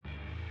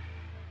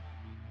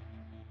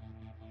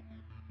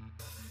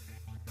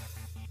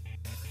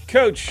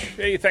Coach,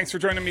 hey, thanks for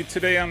joining me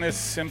today on this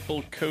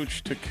Simple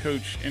Coach to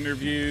Coach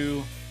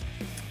interview.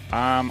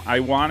 I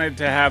wanted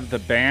to have the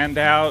band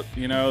out,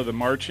 the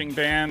marching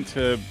band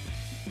to,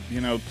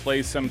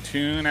 play some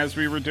tune as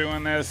we were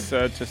doing this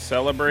to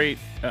celebrate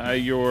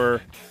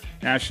your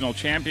national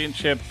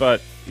championship,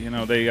 but,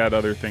 they got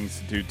other things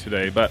to do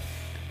today. But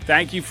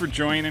thank you for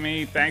joining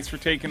me. Thanks for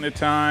taking the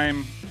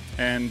time.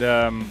 And,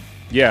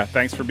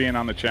 thanks for being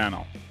on the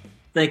channel.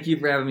 Thank you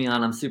for having me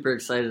on. I'm super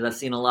excited. I've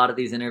seen a lot of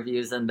these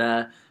interviews,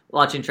 and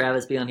watching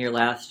Travis be on here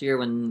last year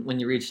when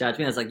you reached out to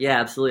me, I was like,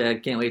 yeah, absolutely. I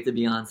can't wait to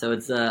be on. So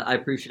I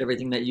appreciate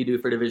everything that you do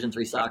for Division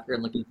III soccer,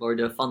 and looking forward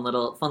to a fun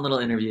little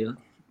interview.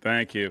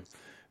 Thank you.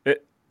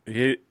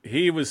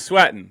 He was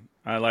sweating.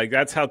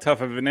 That's how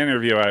tough of an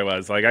interview I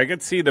was. I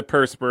could see the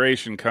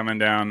perspiration coming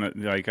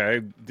down.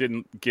 I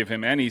didn't give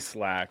him any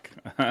slack.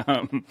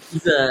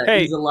 He's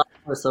a lot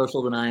more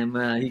social than I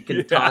am. He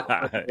can talk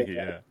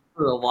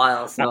for a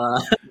while, so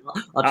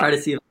I'll try to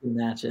see if I can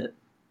match it.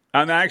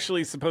 I'm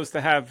actually supposed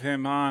to have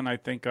him on, I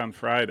think, on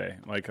Friday.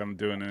 I'm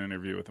doing an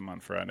interview with him on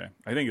Friday.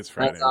 I think it's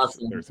Friday. That's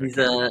awesome. He's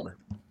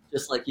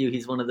just like you.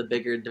 He's one of the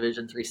bigger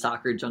Division III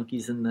soccer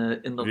junkies in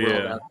the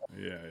world.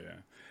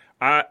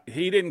 Yeah.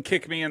 He didn't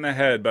kick me in the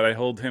head, but I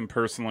hold him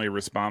personally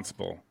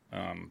responsible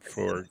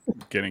for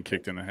getting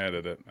kicked in the head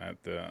at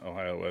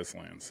Ohio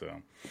Wesleyan.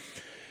 So,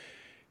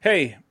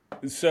 hey,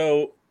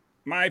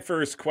 my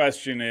first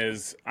question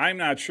is, I'm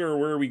not sure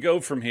where we go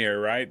from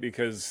here, right?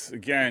 Because,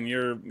 again,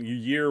 you're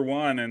year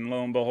one, and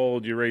lo and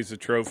behold, you raise a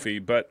trophy.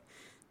 But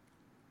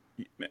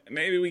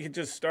maybe we could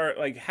just start,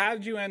 how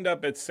did you end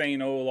up at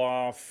St.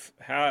 Olaf?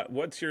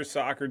 What's your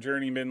soccer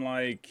journey been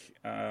like?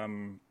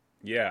 You're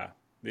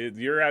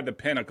at the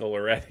pinnacle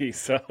already,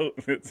 so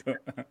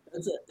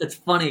it's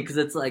funny because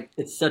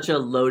it's such a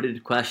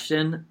loaded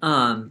question,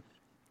 and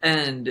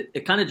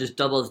it kind of just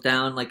doubles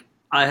down.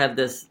 I have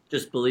this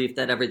just belief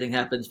that everything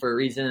happens for a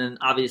reason, and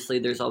obviously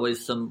there's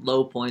always some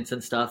low points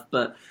and stuff,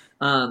 but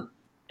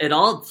it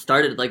all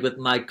started with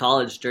my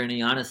college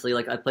journey, honestly.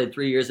 I played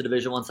 3 years of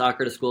Division I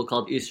soccer at a school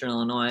called Eastern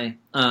Illinois.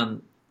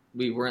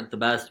 We weren't the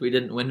best. We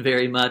didn't win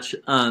very much.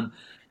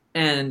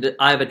 And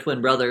I have a twin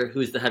brother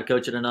who's the head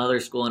coach at another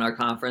school in our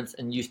conference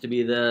and used to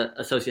be the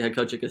associate head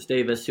coach at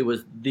Gustavus, who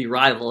was the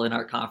rival in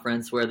our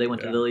conference, where they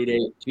went to the Elite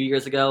Eight 2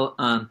 years ago.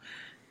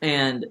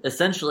 And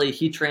essentially,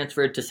 he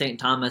transferred to St.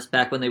 Thomas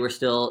back when they were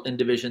still in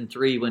Division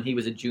III when he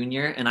was a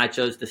junior, and I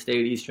chose to stay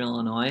at Eastern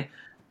Illinois.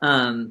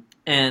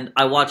 And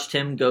I watched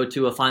him go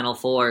to a Final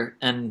Four,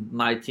 and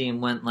my team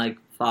went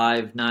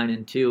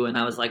 5-9-2, and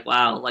I was like,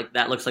 wow,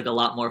 that looks like a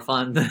lot more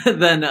fun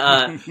than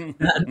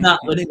not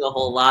winning a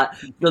whole lot.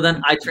 So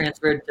then I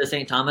transferred to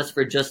St. Thomas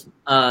for just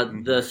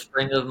the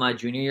spring of my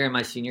junior year and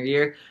my senior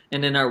year,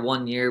 and in our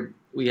 1 year,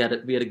 we had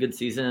a good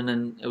season,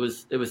 and it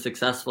was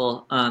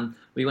successful.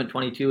 We went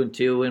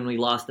 22-2, and we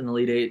lost in the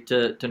Elite Eight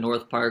to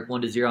North Park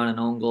 1-0 on an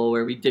own goal,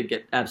 where we did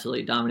get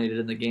absolutely dominated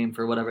in the game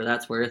for whatever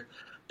that's worth.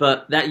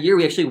 But that year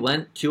we actually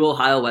went to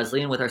Ohio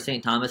Wesleyan with our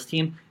St. Thomas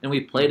team, and we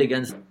played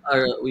against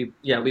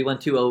we went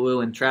to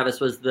OU, and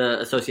Travis was the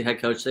associate head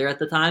coach there at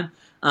the time,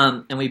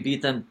 and we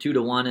beat them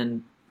 2-1,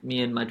 and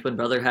me and my twin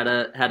brother had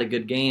a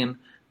good game.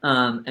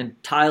 And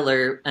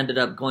Tyler ended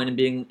up going and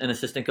being an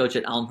assistant coach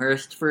at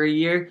Elmhurst for a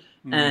year.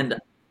 Mm-hmm. And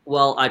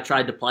I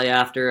tried to play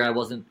after. I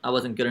wasn't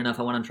good enough.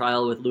 I went on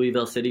trial with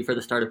Louisville City for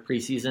the start of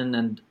preseason,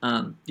 and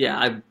I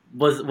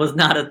was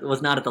not at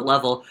the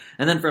level.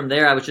 And then from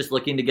there, I was just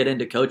looking to get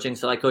into coaching.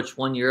 So I coached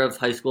 1 year of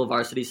high school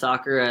varsity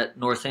soccer at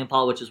North St.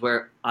 Paul, which is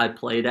where I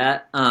played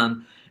at.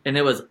 And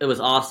it was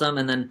awesome.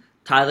 And then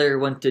Tyler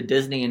went to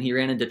Disney, and he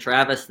ran into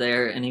Travis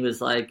there, and he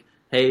was like,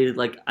 "Hey,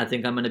 I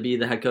think I'm going to be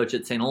the head coach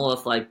at St.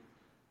 Olaf.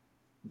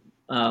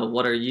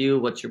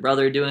 What's your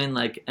brother doing?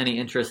 Any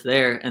interest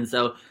there?" And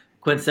so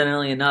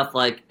coincidentally enough,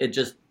 it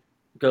just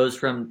goes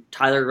from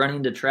Tyler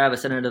running to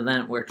Travis at an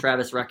event where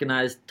Travis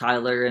recognized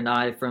Tyler and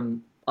I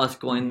from us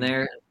going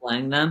there and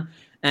playing them.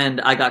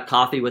 And I got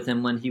coffee with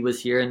him when he was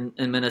here in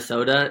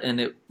Minnesota, and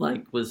it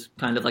was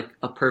kind of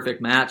a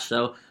perfect match.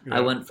 So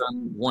I went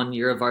from 1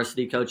 year of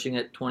varsity coaching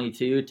at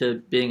 22 to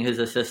being his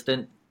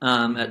assistant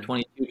at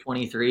 22,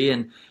 23.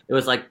 And it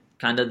was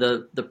kind of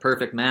the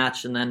perfect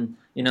match. And then,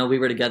 we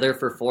were together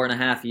for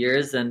 4.5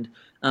 years, and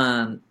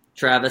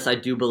Travis, I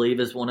do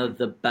believe, is one of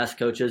the best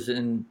coaches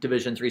in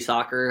Division III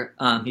soccer.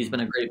 He's been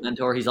a great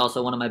mentor. He's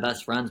also one of my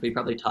best friends. We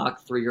probably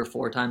talk 3 or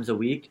 4 times a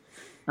week.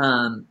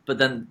 But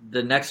then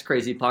the next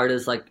crazy part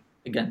is,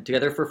 again,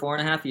 together for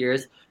 4.5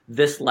 years.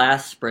 This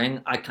last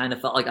spring, I kind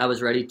of felt like I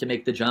was ready to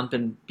make the jump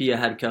and be a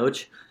head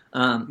coach.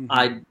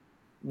 I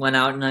went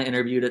out and I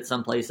interviewed at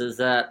some places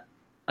that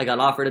I got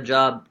offered a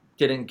job,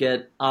 didn't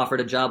get offered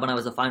a job when I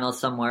was a finalist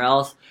somewhere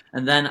else.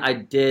 And then I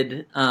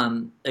did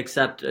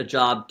accept a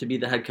job to be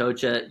the head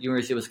coach at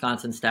University of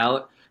Wisconsin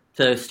Stout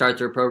to start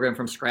their program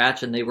from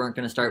scratch, and they weren't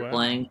going to start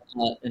playing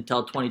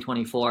until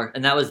 2024.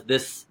 And that was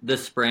this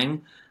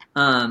spring.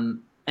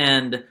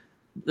 And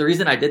the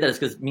reason I did that is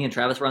because me and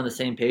Travis were on the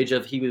same page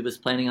of he was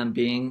planning on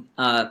being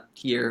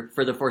here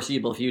for the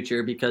foreseeable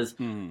future, because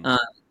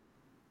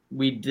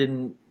we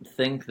didn't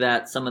think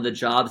that some of the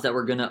jobs that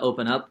were going to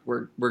open up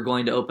were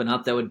going to open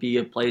up that would be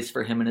a place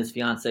for him and his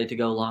fiance to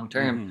go long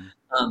term.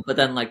 But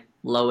then, like,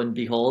 lo and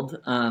behold,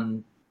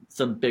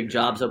 some big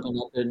jobs opened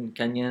up in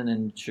Kenya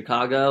and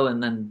Chicago,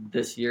 and then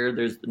this year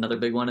there's another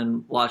big one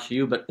in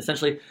WashU. But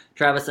essentially,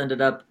 Travis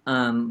ended up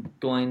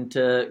going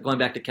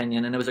back to Kenya,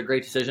 and it was a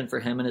great decision for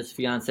him and his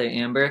fiance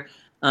Amber.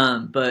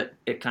 But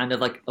it kind of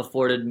like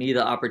afforded me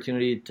the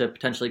opportunity to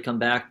potentially come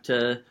back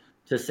to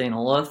St.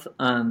 Olaf.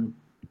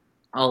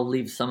 I'll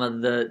leave some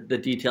of the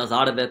details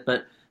out of it,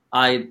 but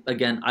I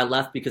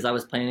left because I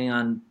was planning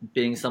on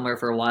being somewhere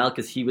for a while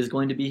because he was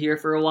going to be here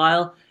for a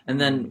while.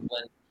 And then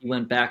when he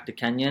went back to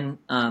Kenyon,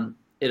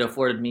 it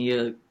afforded me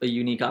a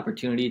unique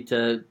opportunity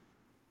to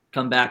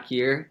come back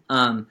here.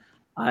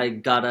 I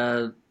got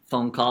a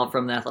phone call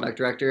from the athletic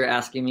director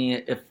asking me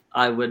if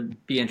I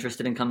would be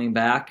interested in coming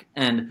back.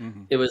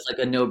 And it was like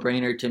a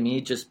no-brainer to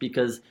me just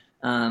because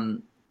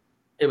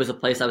it was a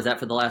place I was at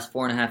for the last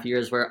 4.5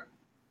 years where,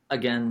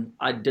 again,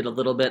 I did a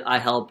little bit. I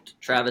helped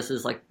Travis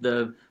as like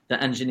the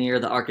engineer,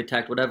 the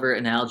architect, whatever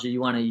analogy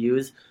you want to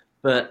use.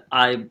 But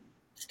I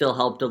still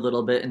helped a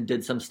little bit and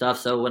did some stuff.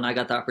 So when I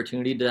got the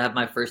opportunity to have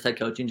my first head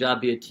coaching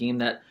job, be a team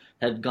that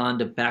had gone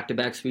to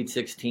back-to-back Sweet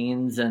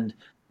 16s and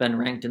been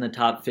ranked in the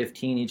top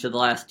 15 each of the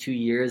last 2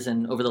 years,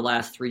 and over the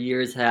last 3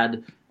 years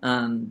had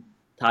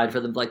tied for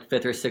the like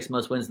 5th or 6th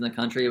most wins in the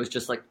country. It was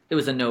just like, it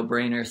was a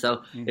no-brainer.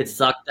 So it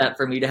sucked that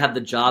for me to have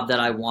the job that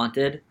I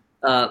wanted,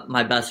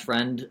 my best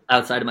friend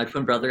outside of my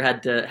twin brother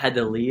had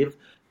to leave,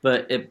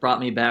 but it brought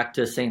me back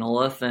to St.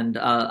 Olaf, and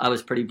I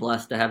was pretty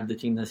blessed to have the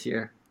team this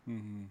year.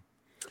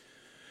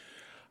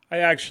 I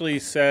actually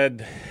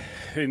said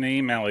in the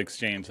email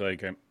exchange,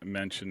 like I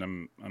mentioned,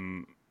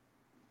 I'm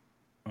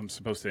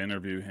supposed to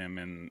interview him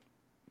in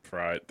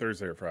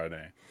Thursday or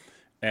Friday,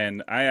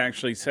 and I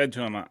actually said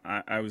to him,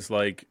 I was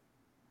like,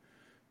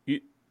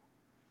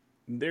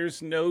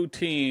 there's no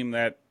team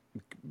that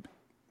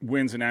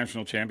wins a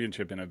national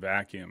championship in a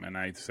vacuum. And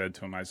I said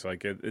to him, I was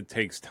like, it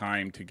takes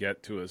time to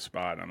get to a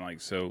spot. I'm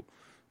like, so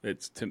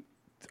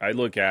I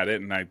look at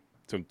it, and I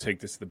don't take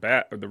this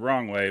the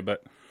wrong way,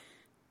 but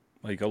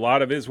like a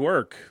lot of his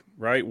work,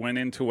 right, went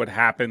into what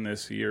happened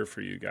this year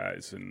for you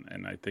guys.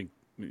 And I think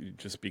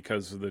just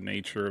because of the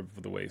nature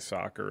of the way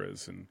soccer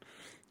is, and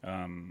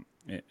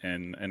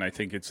I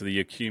think it's the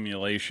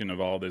accumulation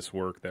of all this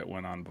work that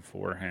went on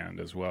beforehand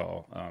as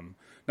well.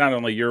 Not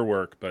only your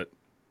work, but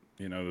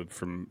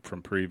from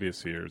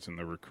previous years and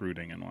the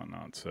recruiting and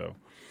whatnot. So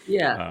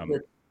yeah,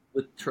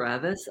 with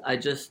Travis,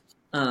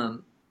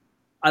 I'm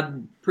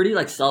pretty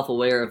like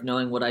self-aware of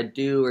knowing what I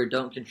do or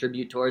don't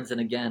contribute towards. And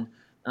again,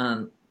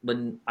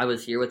 when I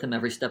was here with him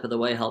every step of the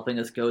way, helping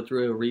us go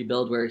through a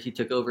rebuild where he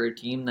took over a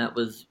team that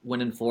was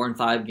winning 4 and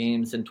 5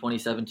 games in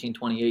 2017,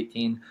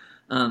 2018.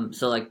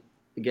 So like,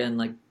 again,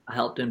 like I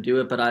helped him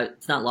do it, but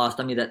it's not lost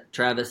on me that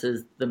Travis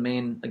is the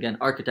main, again,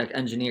 architect,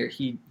 engineer.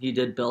 He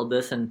did build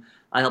this, and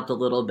I helped a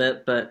little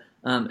bit, but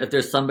if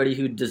there's somebody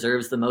who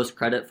deserves the most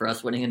credit for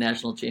us winning a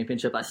national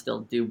championship, I still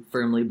do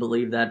firmly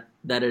believe that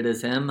it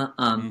is him.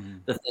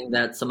 The thing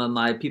that some of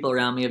my people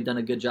around me have done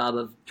a good job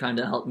of trying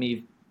to help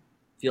me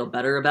feel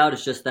better about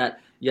is just that,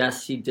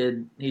 yes, he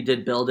did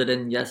build it,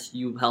 and yes,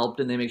 you helped,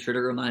 and they make sure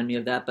to remind me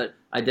of that, but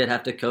I did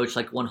have to coach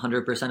like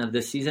 100% of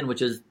this season,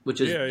 which is the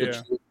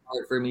true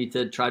part for me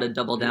to try to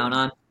double down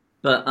on.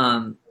 But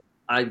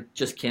I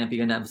just can't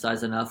begin to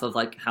emphasize enough of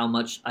like how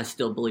much I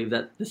still believe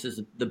that this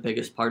is the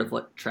biggest part of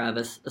what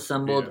Travis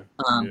assembled.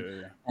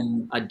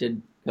 And I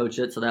did coach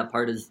it, so that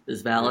part is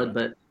valid.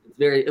 But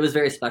it was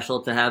very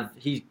special to have.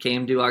 He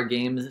came to our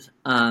games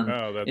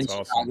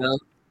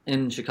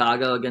in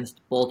Chicago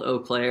against both Eau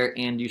Claire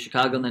and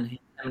Chicago, and then him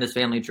and his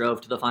family drove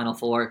to the Final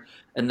Four,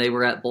 and they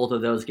were at both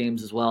of those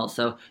games as well.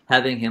 So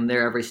having him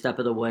there every step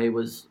of the way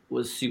was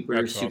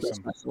super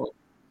special.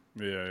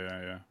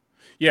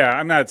 Yeah,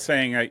 I'm not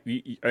saying I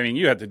mean,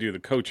 you had to do the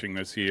coaching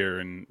this year,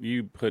 and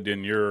you put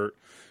in your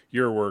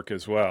work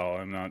as well.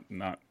 I'm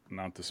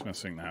not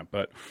dismissing that,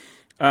 but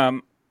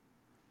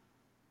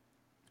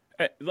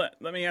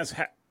let me ask.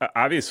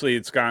 Obviously,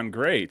 it's gone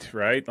great,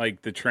 right?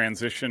 Like the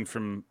transition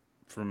from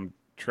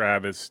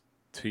Travis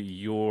to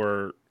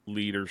your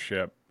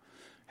leadership.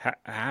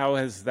 How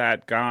has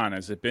that gone?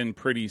 Has it been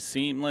pretty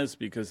seamless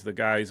because the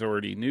guys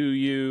already knew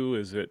you?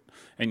 Is it,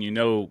 and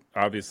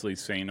obviously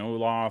St.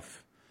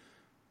 Olaf?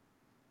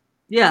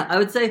 Yeah, I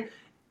would say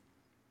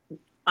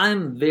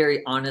I'm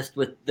very honest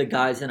with the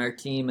guys in our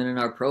team and in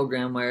our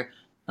program where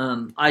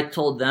I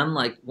told them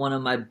like one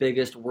of my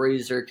biggest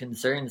worries or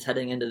concerns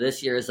heading into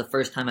this year as a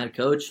first-time head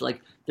coach,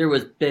 like there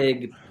was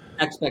big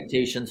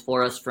expectations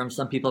for us from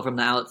some people from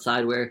the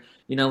outside where,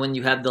 when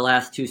you have the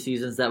last 2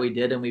 seasons that we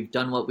did and we've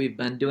done what we've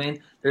been doing,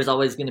 there's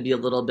always going to be a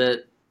little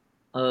bit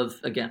of,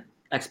 again,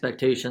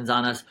 expectations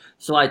on us.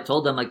 So I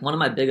told them like one of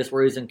my biggest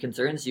worries and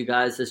concerns, you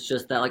guys, is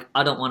just that like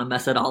I don't want to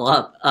mess it all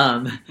up.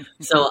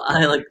 So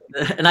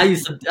I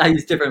use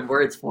different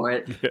words for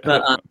it,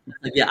 but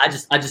I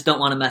just don't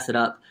want to mess it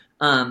up.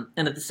 And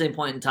at the same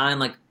point in time,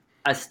 like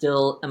I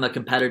still am a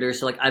competitor,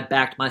 so like I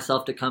backed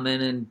myself to come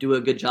in and do a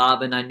good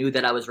job, and I knew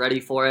that I was ready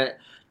for it.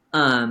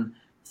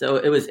 So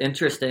it was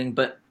interesting,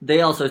 but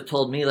they also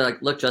told me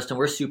like, look, Justin,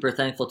 we're super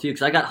thankful too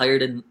because I got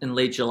hired in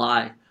late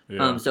July.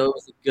 Yeah. So it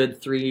was a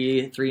good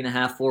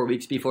 3.5, 4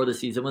 weeks before the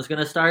season was going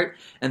to start,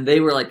 and they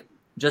were like,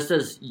 just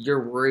as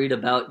you're worried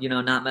about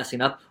not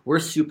messing up, we're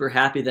super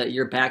happy that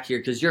you're back here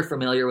because you're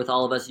familiar with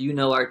all of us. You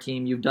know our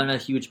team. You've done a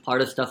huge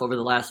part of stuff over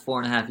the last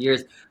 4.5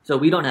 years, so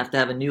we don't have to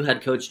have a new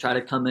head coach try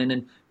to come in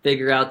and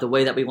figure out the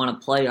way that we want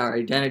to play, our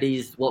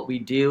identities, what we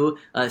do,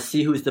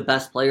 see who's the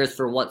best players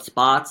for what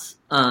spots.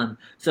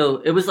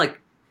 So it was like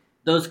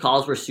those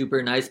calls were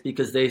super nice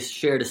because they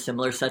shared a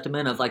similar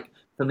sentiment of like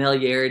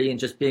familiarity and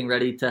just being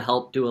ready to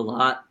help do a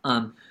lot.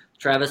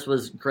 Travis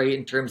was great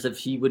in terms of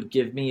he would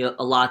give me a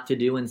lot to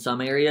do in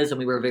some areas, and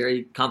we were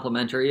very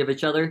complimentary of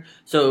each other.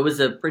 So it was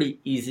a pretty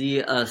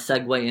easy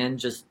segue in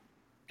just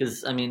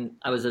because, I mean,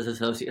 I was as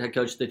associate head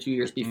coach the 2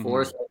 years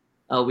before,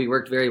 so we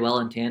worked very well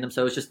in tandem.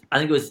 So it was just, I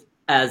think it was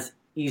as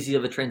easy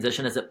of a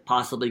transition as it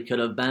possibly could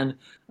have been.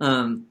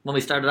 When we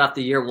started off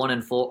the year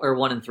 1-4 or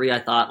 1-3, I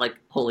thought like,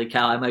 holy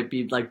cow, I might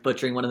be like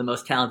butchering one of the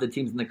most talented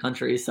teams in the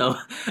country. So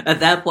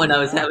at that point, I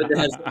was having to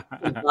have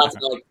some thoughts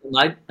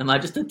like, am I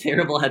just a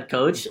terrible head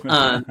coach? So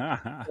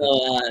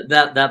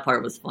that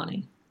part was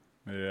funny.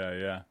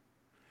 Yeah.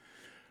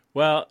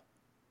 Well,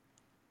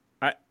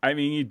 I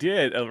mean, you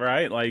did,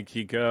 right? Like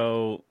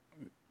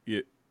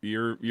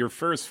your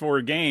first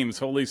 4 games,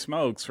 holy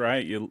smokes,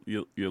 right? You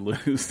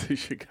lose to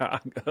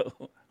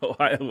Chicago,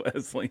 Ohio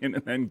Wesleyan,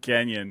 and then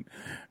Kenyon.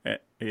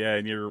 Yeah,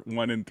 and you're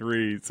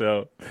 1-3.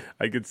 So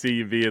I could see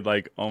you being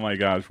like, oh my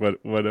gosh,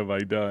 what have I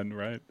done?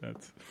 Right?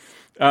 That's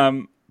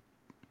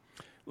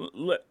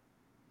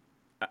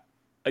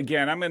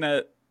again, I'm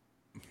gonna,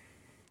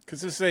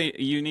 because this is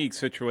a unique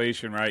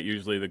situation, right?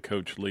 Usually the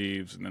coach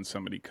leaves and then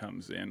somebody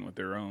comes in with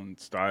their own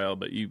style,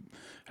 but you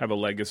have a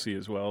legacy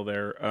as well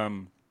there.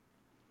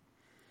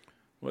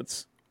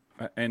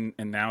 And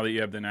now that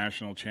you have the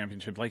national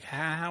championship, like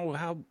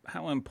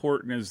how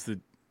important is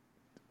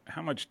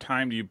how much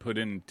time do you put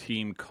in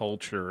team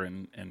culture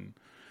and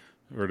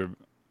sort of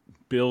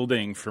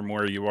building from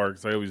where you are?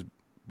 Because I always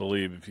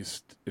believe if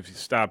you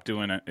stop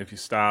doing it, if you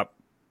stop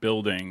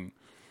building,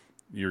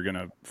 you're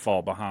gonna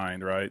fall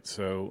behind, right?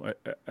 So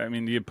I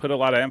mean, do you put a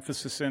lot of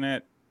emphasis in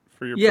it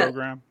for your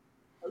program?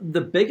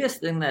 The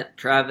biggest thing that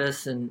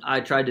Travis and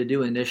I tried to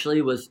do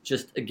initially was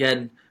just,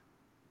 again,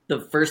 the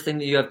first thing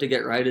that you have to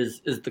get right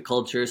is the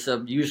culture.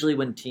 So usually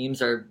when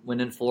teams are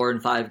winning 4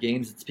 and 5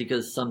 games, it's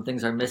because some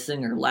things are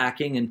missing or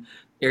lacking and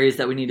areas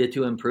that we needed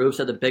to improve.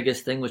 So the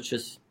biggest thing was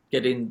just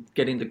getting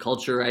the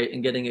culture right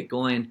and getting it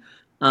going.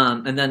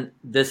 And then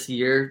this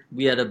year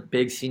we had a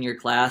big senior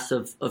class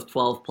of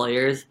 12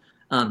 players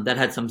that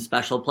had some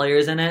special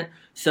players in it.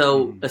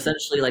 So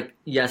essentially, like,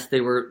 yes,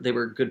 they were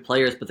good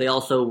players, but they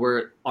also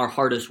were our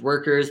hardest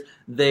workers.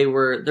 There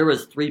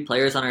was 3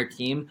 players on our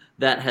team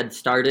that had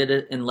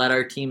started and led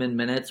our team in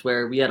minutes,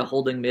 where we had a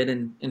holding mid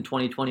in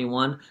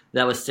 2021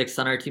 that was 6th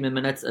on our team in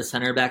minutes, a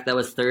center back that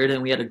was 3rd,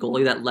 and we had a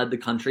goalie that led the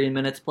country in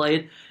minutes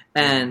played.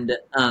 And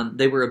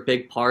they were a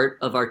big part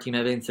of our team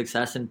having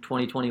success in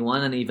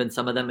 2021 and even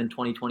some of them in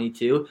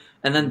 2022.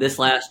 And then this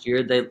last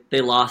year,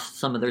 they lost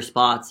some of their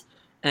spots.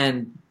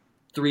 And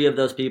 3 of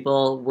those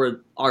people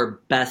were our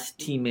best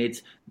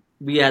teammates.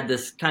 We had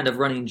this kind of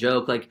running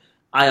joke, like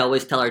I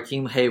always tell our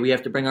team, hey, we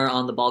have to bring our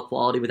on-the-ball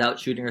quality without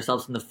shooting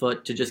ourselves in the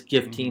foot to just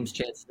give teams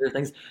chances to do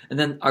things. And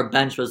then our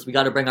bench was, we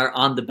got to bring our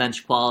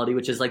on-the-bench quality,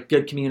 which is like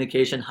good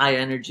communication, high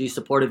energy,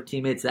 supportive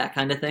teammates, that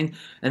kind of thing.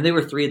 And they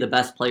were 3 of the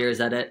best players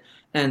at it.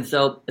 And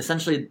so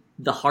essentially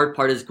the hard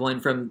part is going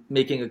from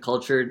making a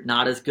culture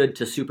not as good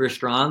to super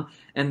strong.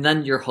 And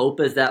then your hope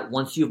is that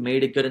once you've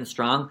made it good and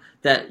strong,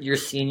 that your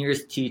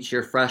seniors teach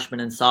your freshmen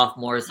and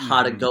sophomores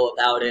how to go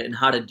about it and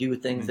how to do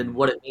things and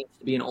what it means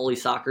to be an Ole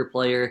soccer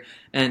player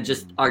and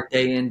just our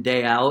day in,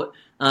 day out.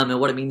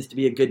 And what it means to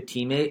be a good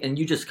teammate. And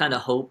you just kind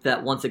of hope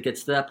that once it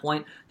gets to that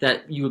point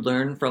that you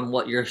learn from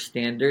what your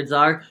standards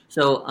are.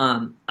 So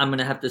I'm going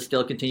to have to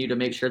still continue to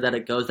make sure that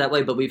it goes that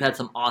way. But we've had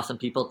some awesome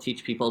people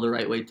teach people the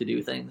right way to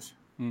do things.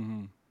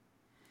 Mm-hmm.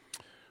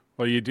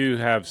 Well, you do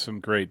have some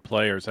great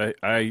players.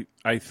 I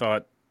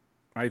thought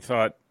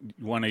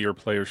one of your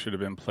players should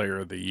have been Player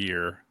of the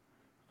Year.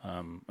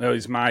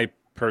 He's my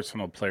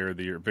personal Player of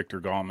the Year.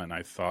 Victor Gallman,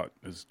 I thought,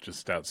 is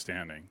just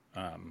outstanding.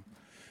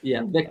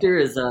 Yeah, Victor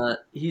is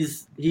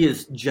he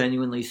is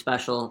genuinely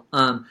special.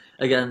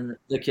 Again,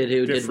 the kid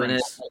who did win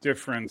it,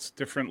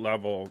 different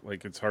level.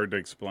 Like, it's hard to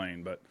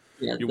explain, but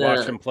you the,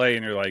 watch him play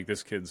and you're like,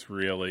 this kid's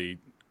really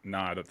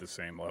not at the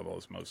same level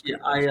as most. Yeah,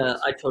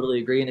 I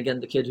totally agree. And again,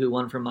 the kid who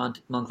won from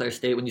Montclair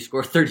State, when you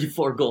score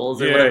 34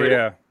 goals or whatever,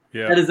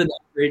 that is an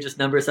outrageous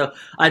number. So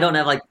I don't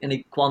have like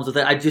any qualms with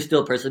it. I do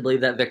still personally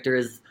believe that Victor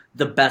is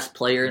the best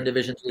player in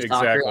Division III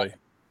soccer. Exactly.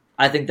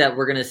 I think that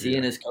we're going to see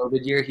in his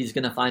COVID year, he's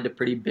going to find a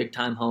pretty big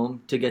time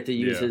home to get to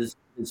use his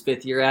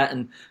 5th year at.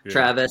 And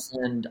Travis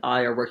and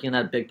I are working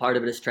on that. Big part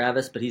of it is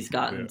Travis, but he's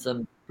gotten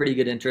some pretty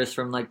good interest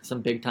from like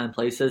some big time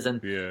places, and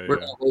we're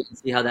going to wait and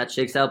see how that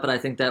shakes out. But I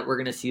think that we're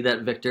going to see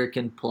that Victor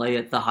can play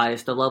at the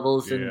highest of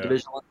levels in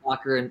Division I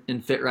soccer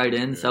and fit right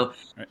in. So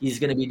he's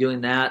going to be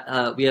doing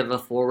that. We have a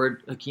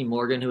forward, Hakeem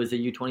Morgan, who is a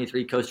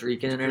U23 Costa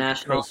Rican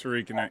international. Costa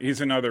Rican, he's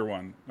another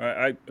one.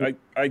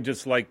 I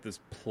just like this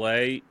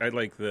play. I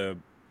like the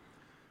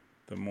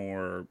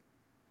more,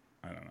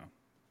 I don't know,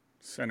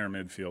 center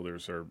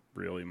midfielders are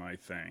really my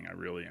thing. I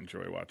really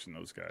enjoy watching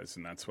those guys,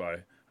 and that's why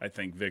I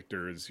think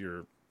Victor is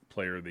your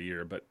player of the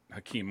year, but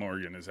Hakeem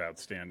Morgan is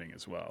outstanding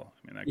as well.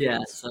 I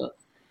mean, so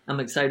I'm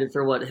excited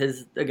for what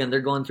again, they're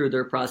going through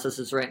their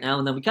processes right now,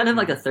 and then we kind of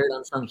have like a third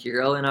unsung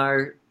hero in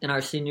our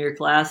senior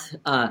class.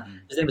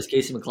 His name is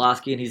Casey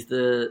McCloskey, and he's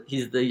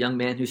the young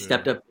man who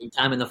stepped up big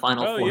time in the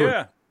Final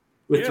Four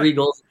with 3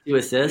 goals and 2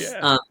 assists.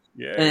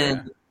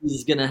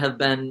 He's going to have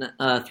been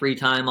a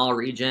 3-time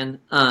All-Region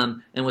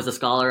and was a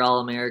Scholar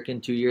All-American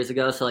 2 years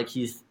ago. So, like,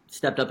 he's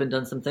stepped up and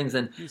done some things,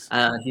 and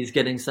he's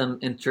getting some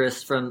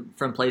interest from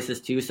places,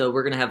 too. So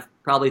we're going to have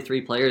probably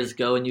 3 players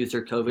go and use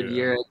their COVID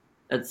year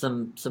at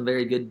some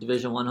very good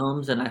Division I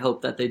homes, and I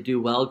hope that they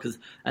do well because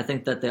I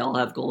think that they all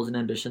have goals and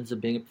ambitions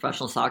of being a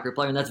professional soccer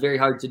player, and that's very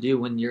hard to do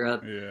when you're a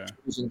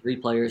Division III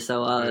player.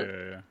 So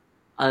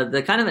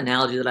the kind of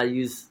analogy that I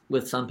use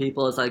with some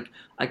people is like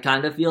I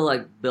kind of feel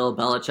like Bill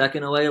Belichick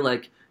in a way.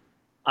 Like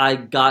I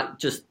got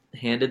just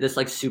handed this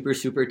like super,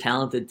 super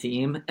talented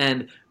team,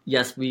 and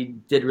yes, we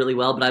did really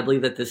well, but I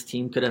believe that this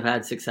team could have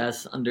had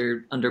success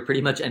under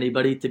pretty much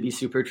anybody, to be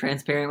super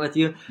transparent with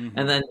you.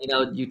 And then,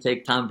 you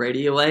take Tom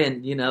Brady away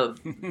and,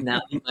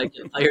 now he might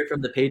get fired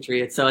from the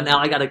Patriots. So now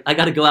I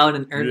gotta go out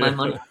and earn my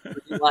money and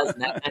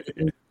that kind of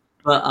thing.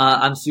 But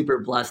I'm super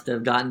blessed to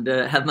have gotten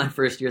to have my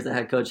first year as a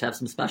head coach have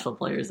some special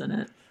players in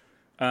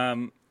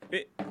it.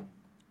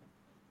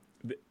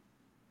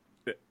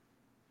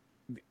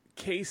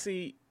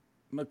 Casey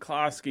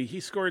McCloskey, he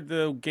scored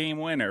the game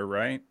winner,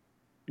 right?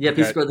 Yep,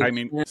 he scored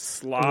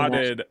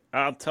slotted.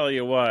 I'll tell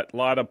you what, a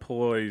lot of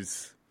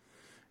poise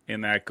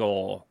in that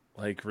goal.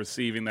 Like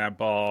receiving that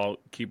ball,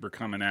 keeper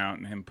coming out,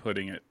 and him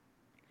putting it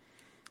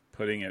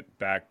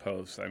back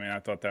post. I mean, I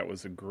thought that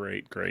was a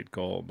great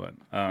goal. But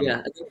I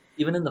think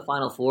even in the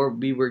Final Four,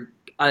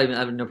 I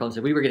have no problem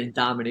saying we were getting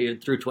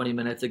dominated through 20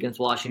 minutes against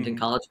Washington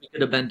College. We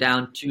could have been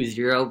down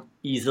 2-0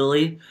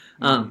 easily,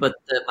 but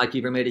my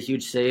keeper made a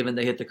huge save, and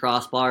they hit the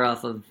crossbar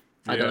off of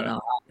I don't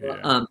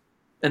know.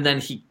 And then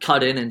he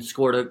cut in and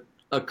scored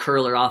a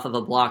curler off of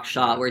a block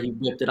shot where he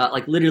whipped it out.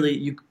 Like literally,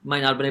 you might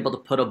not have been able to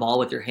put a ball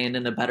with your hand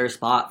in a better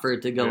spot for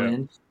it to go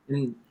in.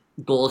 And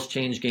goals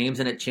change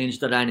games, and it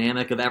changed the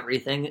dynamic of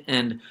everything.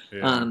 And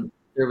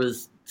there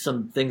was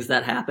some things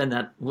that happened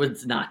that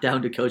was not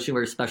down to coaching,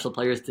 where special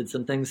players did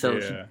some things.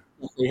 So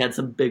he had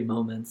some big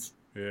moments.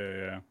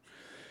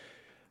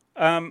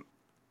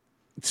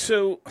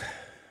 So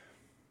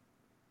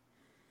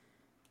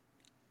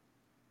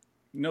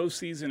no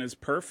season is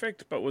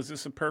perfect, but was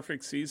this a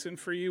perfect season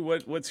for you?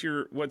 What's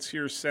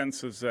your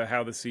sense as to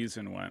how the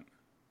season went?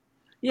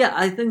 Yeah,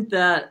 I think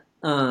that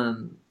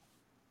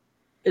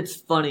it's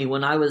funny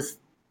when I was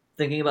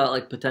thinking about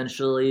like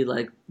potentially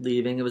like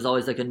leaving, it was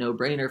always like a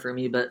no-brainer for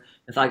me. But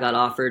if I got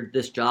offered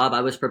this job,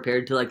 I was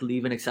prepared to like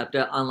leave and accept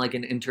it on like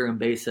an interim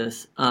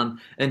basis, and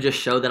just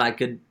show that I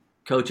could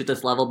coach at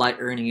this level by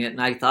earning it.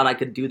 And I thought I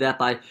could do that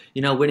by,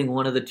 winning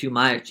one of the 2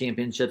 MIAC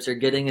championships or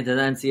getting into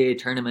the NCAA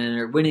tournament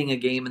or winning a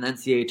game in the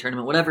NCAA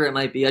tournament, whatever it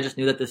might be. I just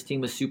knew that this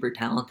team was super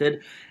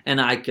talented, and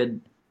I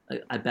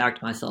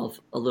backed myself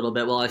a little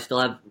bit. While I still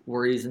have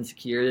worries,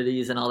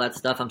 insecurities, and all that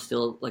stuff, I'm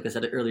still, like I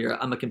said earlier,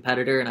 I'm a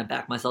competitor, and I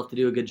back myself to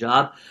do a good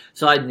job.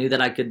 So I knew that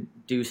I could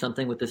do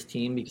something with this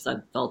team because I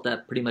felt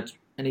that pretty much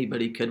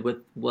anybody could with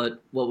what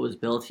was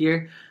built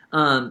here.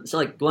 So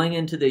like going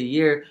into the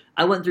year,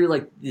 I went through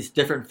like these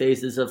different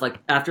phases of like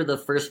after the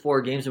first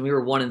 4 games when we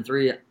were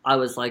 1-3, I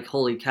was like,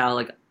 holy cow,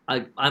 like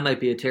I might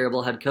be a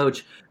terrible head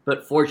coach.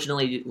 But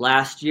fortunately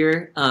last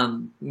year,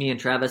 me and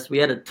Travis, we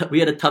had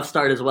a tough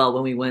start as well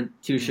when we went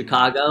to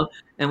Chicago,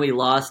 and we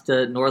lost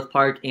to North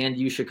Park and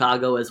U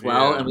Chicago as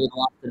well. And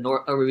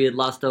we had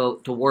lost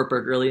to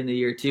Wartburg early in the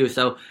year too.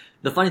 So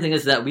the funny thing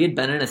is that we had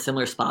been in a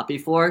similar spot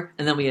before,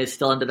 and then we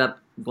still ended up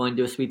going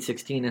to a Sweet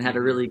 16 and had a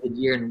really good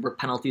year, and we're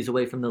penalties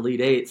away from the Lead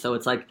 8. So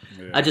it's like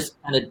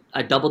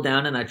I doubled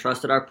down and I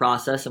trusted our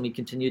process, and we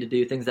continued to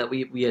do things that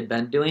we had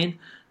been doing.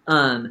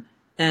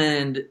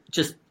 And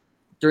just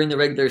during the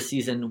regular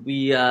season,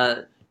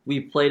 we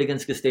played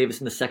against Gustavus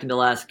in the second to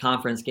last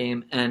conference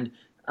game, and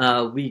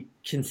we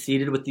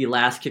conceded with the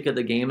last kick of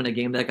the game in a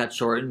game that got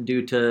shortened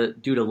due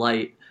to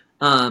light.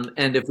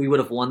 And if we would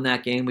have won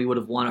that game, we would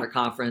have won our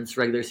conference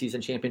regular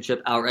season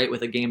championship outright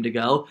with a game to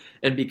go.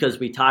 And because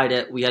we tied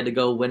it, we had to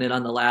go win it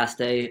on the last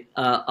day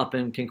up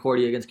in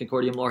Concordia against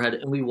Concordia Moorhead,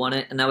 and we won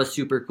it. And that was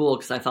super cool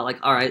because I felt like,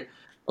 all right,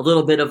 a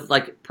little bit of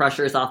like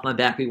pressure is off my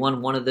back. We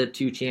won one of the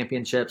 2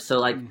 championships, so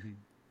like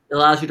it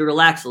allows you to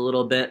relax a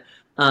little bit.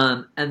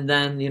 And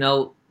then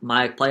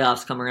my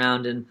playoffs come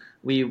around, and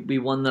we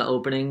won the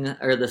opening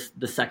or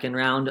the second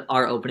round,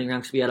 our opening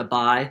round, because we had a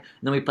bye, and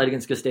then we played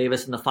against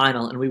Gustavus in the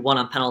final, and we won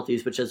on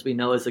penalties, which, as we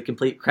know, is a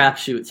complete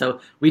crapshoot.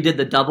 So we did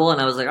the double,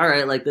 and I was like, all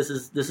right, like this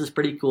is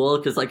pretty cool,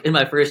 because like in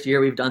my first year,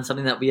 we've done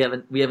something that we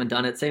haven't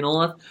done at St.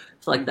 Olaf.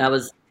 So like that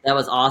was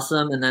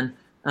awesome, and then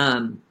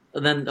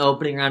the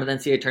opening round of the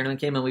NCAA tournament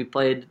came, and we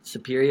played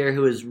Superior,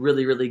 who was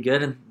really, really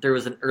good. And there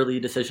was an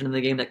early decision in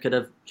the game that could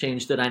have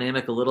changed the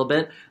dynamic a little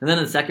bit. And then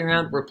in the second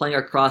round, we're playing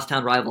our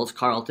crosstown rivals,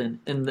 Carleton,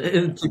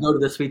 to go to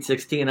the Sweet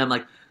 16. I'm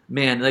like,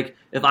 man, like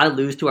if I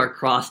lose to our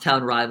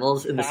crosstown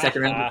rivals in the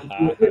second round,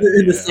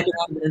 the second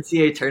round of the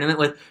NCAA tournament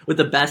with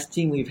the best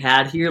team we've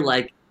had here,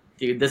 like,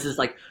 dude,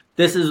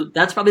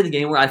 that's probably the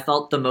game where I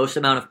felt the most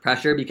amount of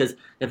pressure, because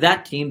if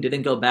that team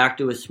didn't go back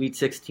to a Sweet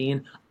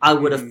 16, I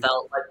would have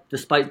felt like,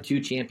 despite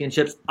 2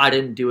 championships, I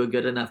didn't do a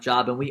good enough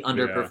job and we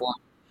underperformed.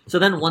 Yeah. So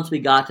then once we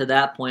got to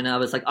that point, I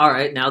was like, all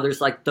right, now there's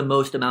like the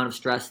most amount of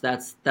stress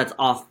that's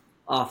off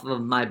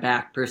of my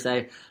back, per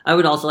se. I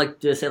would also like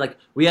to say, like,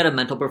 we had a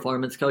mental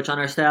performance coach on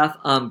our staff,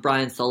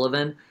 Brian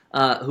Sullivan,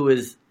 who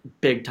is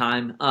big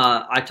time.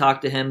 I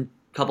talked to him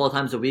a couple of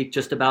times a week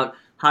just about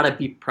how to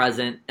be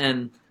present,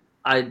 and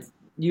I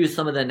use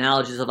some of the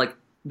analogies of like,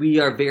 we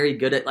are very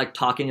good at like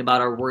talking about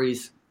our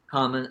worries,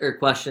 comment or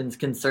questions,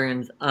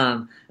 concerns,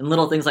 and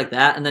little things like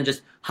that. And then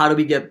just how do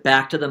we get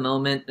back to the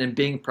moment and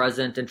being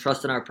present and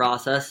trust in our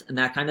process and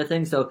that kind of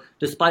thing. So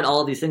despite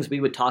all of these things, we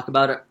would talk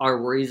about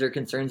our worries or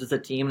concerns as a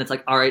team. And it's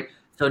like, all right,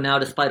 so now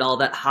despite all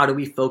that, how do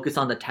we focus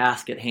on the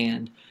task at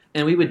hand?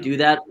 And we would do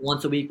that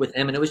once a week with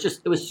him. And it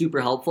was super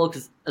helpful,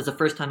 because as a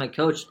first time head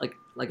coach,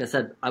 like I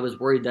said, I was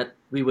worried that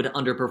we would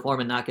underperform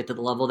and not get to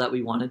the level that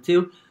we wanted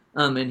to.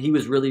 And he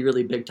was really,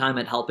 really big time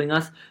at helping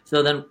us.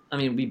 So then, I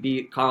mean, we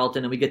beat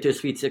Carleton and we get to a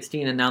Sweet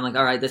 16, and now I'm like,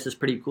 all right, this is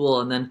pretty cool.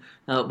 And then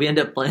we end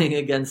up playing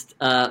against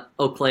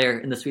Eau Claire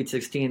in the Sweet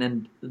 16,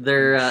 and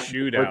they're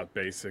shootout,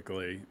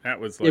 basically.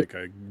 That was like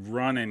a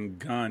run and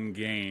gun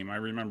game. I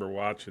remember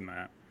watching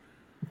that.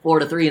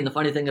 4-3, and the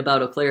funny thing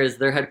about Eau Claire is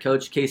their head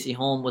coach, Casey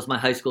Holm, was my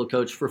high school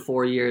coach for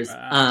 4 years.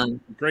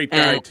 Great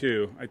guy,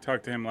 too. I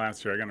talked to him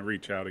last year. I'm going to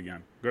reach out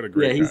again. What a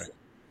great guy.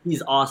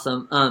 He's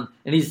awesome, and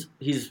he's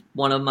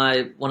one of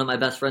my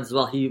best friends as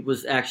well. He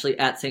was actually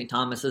at St.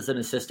 Thomas as an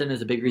assistant.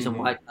 Is a big reason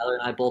why Tyler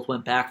and I both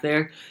went back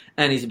there,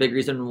 and he's a big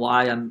reason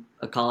why I'm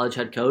a college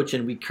head coach.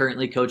 And we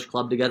currently coach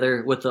club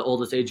together with the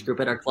oldest age group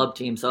at our club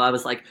team. So I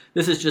was like,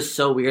 this is just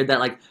so weird that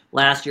like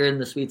last year in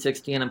the Sweet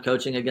 16, I'm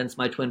coaching against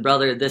my twin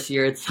brother. This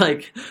year it's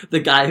like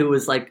the guy who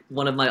was like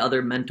one of my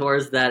other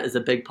mentors that is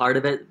a big part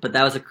of it. But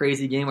that was a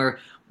crazy game where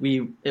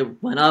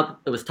it went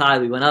up, it was tied,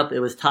 we went up, it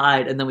was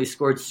tied, and then we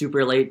scored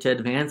super late to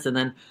advance. And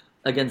then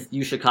against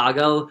U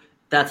Chicago,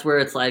 that's where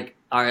it's like,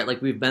 all right, like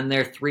we've been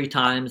there 3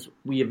 times.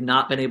 We have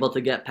not been able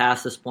to get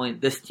past this point.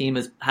 This team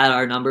has had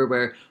our number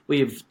where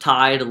we've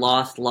tied,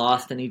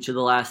 lost in each of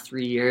the last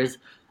 3 years.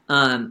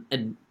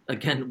 And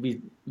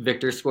again,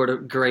 Victor scored a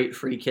great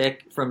free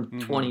kick from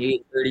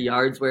 28, 30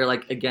 yards where,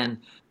 like, again,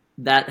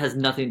 that has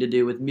nothing to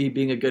do with me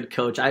being a good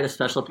coach. I had a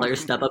special player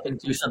step up and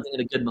do something at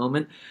a good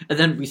moment. And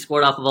then we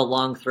scored off of a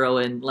long throw,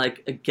 and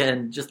like,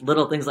 again, just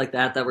little things like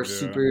that were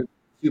super,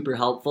 super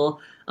helpful.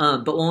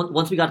 But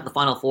once we got to the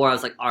Final Four, I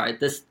was like, all right,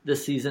 this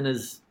season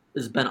has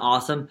been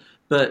awesome.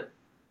 But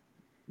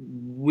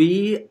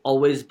we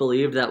always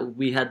believed that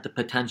we had the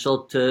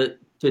potential to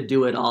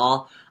do it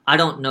all. I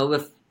don't know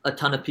if a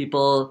ton of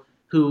people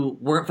who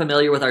weren't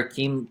familiar with our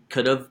team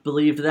could have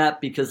believed that,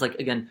 because, like,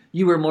 again,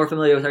 you were more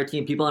familiar with our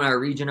team. People in our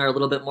region are a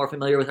little bit more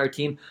familiar with our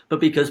team. But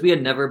because we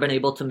had never been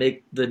able to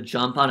make the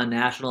jump on a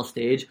national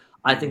stage,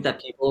 I think that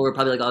people were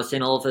probably like, oh,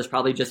 St. Olaf is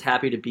probably just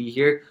happy to be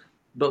here.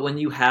 But when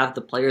you have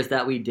the players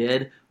that we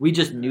did, we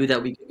just knew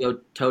that we could go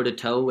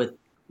toe-to-toe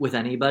with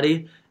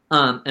anybody.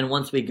 And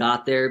once we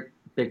got there,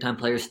 big-time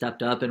players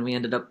stepped up, and we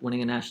ended up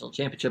winning a national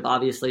championship,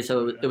 obviously.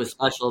 So it was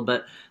special.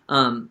 But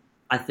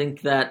I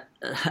think that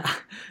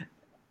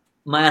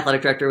my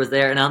athletic director was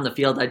there, and on the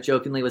field, I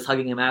jokingly was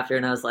hugging him after,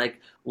 and I was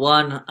like,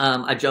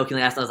 I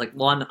jokingly asked, I was like,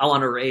 I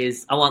want a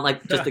raise. I want,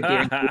 like, just a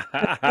guarantee.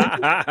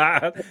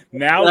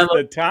 Now's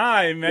the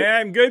time,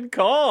 man. Good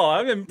call.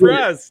 I'm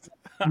impressed.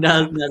 No,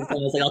 I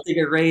was like, I'll take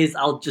a raise.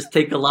 I'll just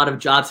take a lot of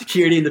job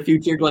security in the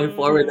future going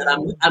forward, and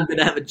I'm going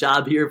to have a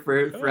job here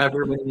for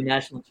forever, winning the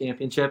national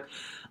championship.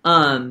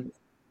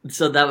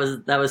 So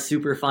that was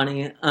super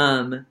funny.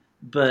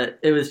 But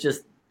it was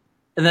just,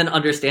 and then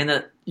understand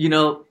that,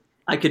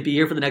 I could be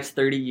here for the next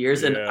 30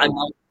 years, and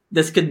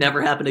this could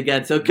never happen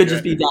again. So it could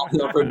just be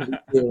downhill from me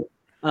too.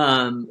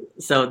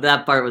 So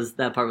that part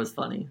was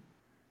funny.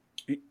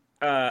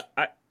 I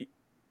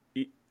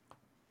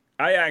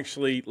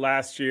actually,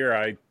 last year,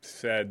 I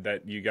said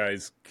that you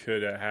guys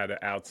could have had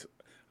outs.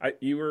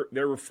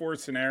 There were 4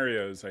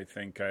 scenarios I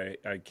think I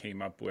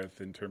came up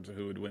with in terms of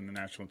who would win the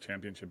national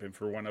championship, and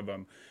for one of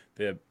them,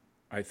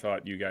 I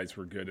thought you guys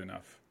were good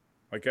enough.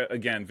 Like,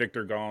 again,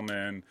 Victor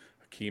Gallman,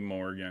 Hakeem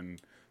Morgan.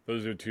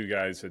 Those are 2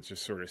 guys that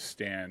just sort of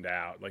stand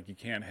out. Like, you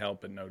can't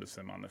help but notice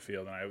them on the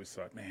field. And I always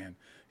thought, man,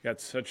 you got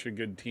such a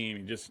good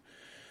team.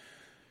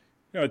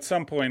 at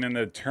some point in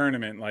the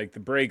tournament, like the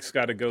break's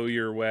got to go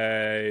your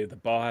way, the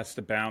ball has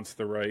to bounce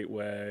the right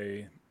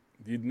way.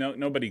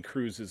 Nobody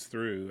cruises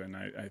through, and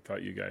I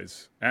thought you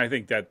guys. And I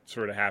think that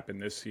sort of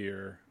happened this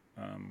year.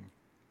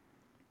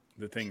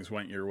 The things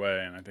went your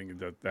way, and I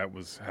think that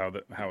was how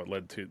it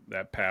led to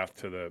that path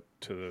to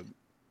the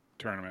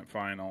tournament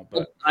final.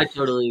 But I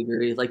totally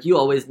agree. Like you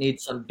always need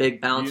some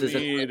big bounces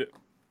to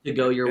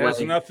go your way. It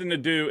has nothing to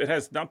do. It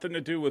has nothing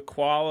to do with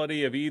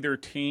quality of either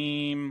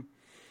team.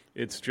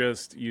 It's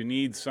just you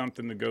need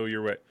something to go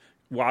your way.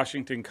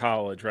 Washington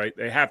College, right?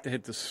 They have to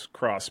hit the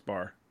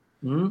crossbar.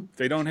 Mm-hmm. If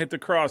they don't hit the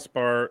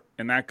crossbar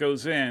and that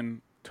goes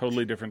in,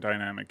 totally different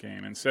dynamic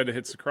game. Instead, it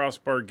hits the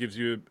crossbar, gives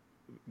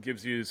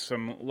you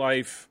some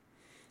life.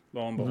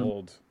 Lo and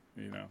behold,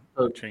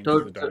 changes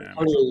the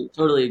dynamic.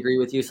 Totally agree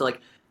with you. So like,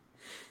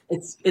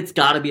 it's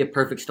got to be a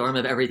perfect storm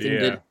of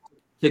everything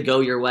to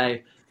go your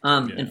way.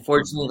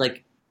 Unfortunately,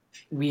 like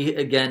we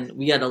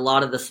had a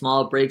lot of the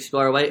small breaks go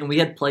our way, and we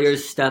had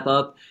players step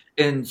up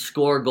and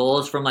score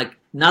goals from like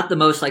not the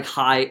most like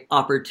high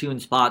opportune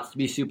spots, to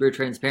be super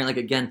transparent. Like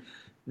again,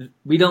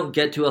 we don't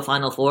get to a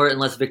Final Four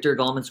unless Victor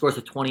Gallman scores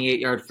a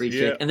 28-yard free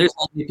kick, and there's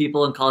only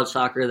people in college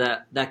soccer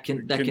that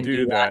can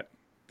do that.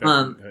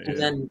 And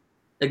then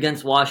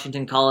against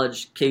Washington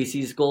College,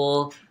 Casey's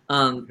goal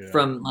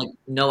from like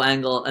no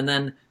angle, and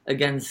then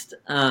against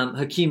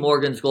Hakeem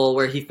Morgan's goal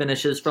where he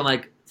finishes from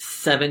like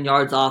 7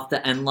 yards off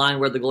the end line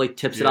where the goalie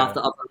tips it off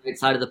the upper right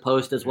side of the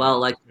post as well.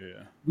 Like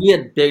we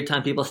had big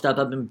time people step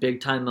up in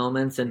big time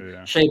moments,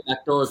 and Shea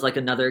Bechtel is like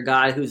another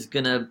guy who's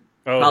gonna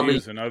probably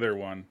he's another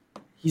one.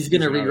 He's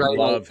gonna rewrite.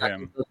 Love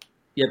him.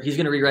 Yep, he's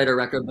gonna rewrite a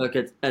record book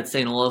at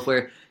St. Olaf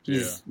where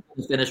he's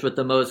finished with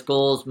the most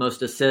goals,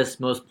 most assists,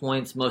 most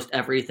points, most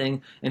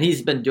everything, and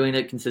he's been doing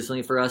it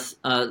consistently for us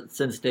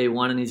since day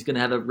one. And he's gonna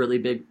have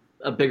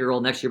a bigger role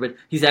next year. But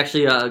he's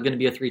actually gonna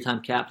be a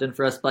 3-time captain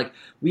for us. But, like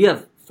we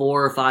have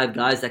 4 or 5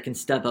 guys that can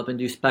step up and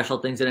do special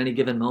things at any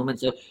given moment.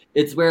 So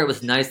it's where it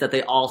was nice that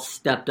they all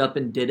stepped up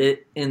and did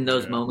it in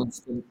those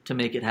moments to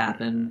make it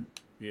happen.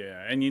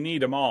 Yeah, and you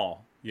need them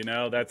all.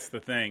 That's the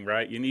thing,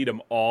 right? You need them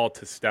all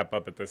to step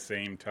up at the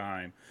same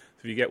time.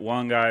 So if you get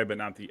one guy but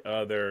not the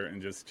other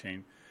and just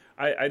change.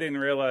 I didn't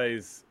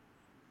realize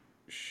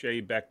Shea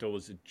Bechtel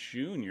was a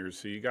junior,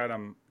 so you got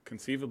him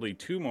conceivably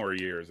 2 more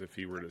years if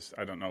he were to.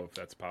 I don't know if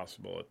that's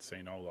possible at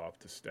St. Olaf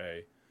to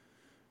stay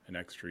an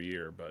extra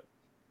year, but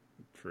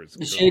for his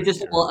Shea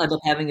just will end up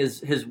having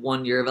his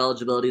 1 year of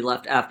eligibility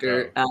left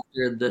after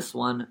this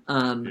one.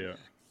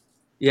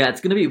 Yeah,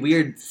 it's going to be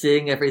weird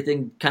seeing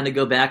everything kind of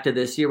go back to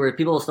this year where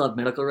people will still have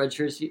medical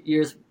redshirt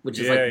years, which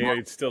is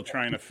it's still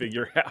trying to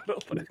figure out.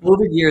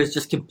 COVID year has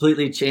just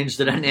completely changed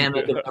the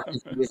dynamic of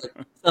everything.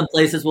 Like some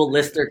places will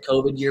list their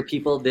COVID year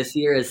people this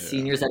year as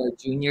seniors that are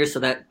juniors, so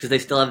that because they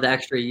still have the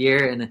extra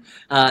year, and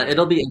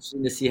it'll be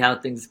interesting to see how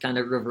things kind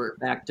of revert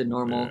back to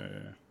normal.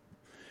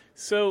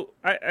 So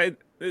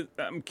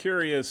I'm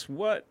curious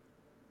what.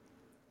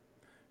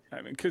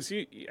 Because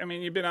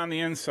you've been on the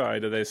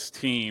inside of this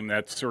team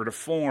that's sort of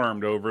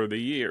formed over the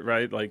year,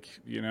 right? Like,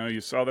 you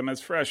saw them as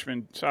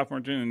freshmen, sophomore,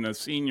 junior, and the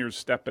seniors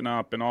stepping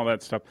up and all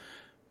that stuff.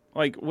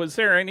 Like, was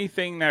there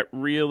anything that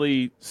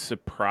really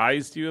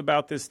surprised you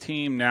about this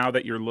team now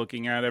that you're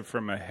looking at it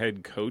from a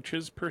head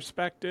coach's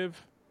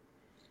perspective?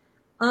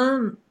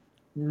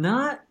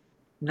 Not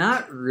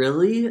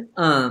really.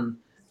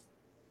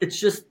 It's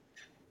just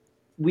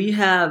we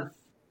have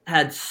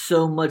had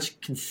so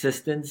much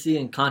consistency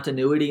and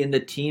continuity in the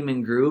team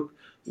and group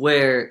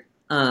where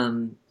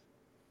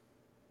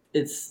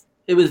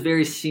it was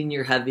very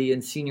senior heavy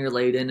and senior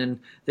laden, and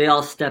they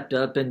all stepped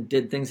up and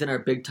did things in our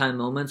big time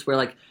moments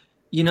where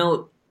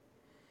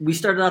we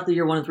started out the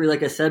year 1-3,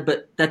 like I said,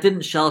 but that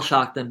didn't shell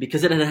shock them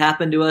because it had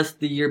happened to us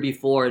the year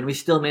before, and we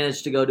still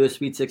managed to go to a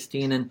Sweet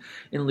 16 and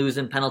lose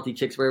in penalty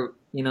kicks where,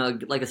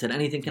 like I said,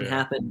 anything can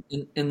happen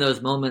in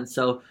those moments.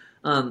 So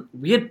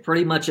we had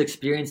pretty much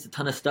experienced a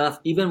ton of stuff,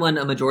 even when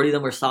a majority of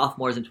them were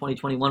sophomores in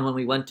 2021 when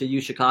we went to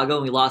U Chicago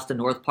and we lost to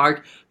North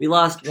Park. We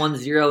lost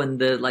 1-0 in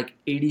the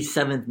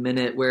 87th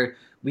minute where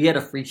we had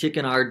a free kick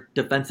in our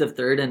defensive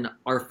third and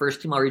our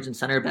first team all-region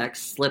center back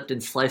slipped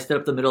and sliced it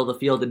up the middle of the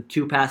field, and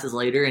 2 passes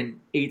later in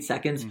 8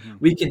 seconds,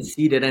 we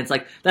conceded. And it's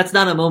like, that's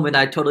not a moment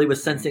I totally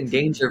was sensing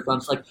danger from.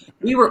 It's like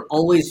we were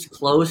always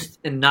close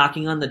and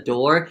knocking on the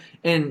door,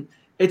 and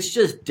it's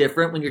just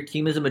different when your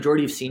team is a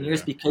majority of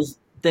seniors because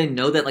they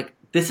know that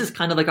this is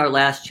kind of our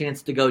last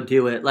chance to go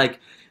do it. Like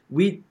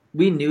we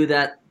knew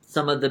that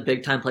some of the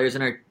big time players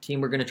in our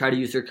team were going to try to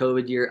use their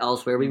COVID year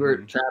elsewhere. We were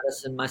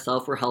Travis and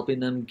myself were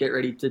helping them get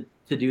ready to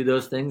do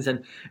those things,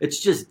 and it's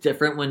just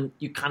different when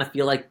you kind of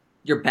feel like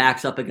your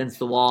back's up against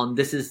the wall and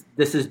this is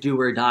do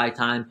or die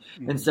time.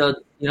 And so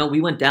we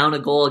went down a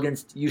goal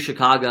against U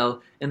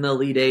Chicago in the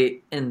Elite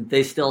 8, and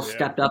they still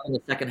stepped up in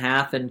the second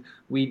half, and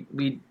we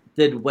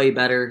did way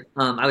better.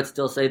 I would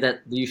still say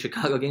that the U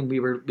Chicago game we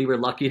were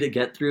lucky to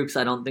get through because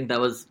I don't think that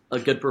was a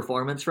good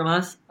performance from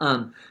us.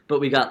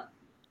 But we got,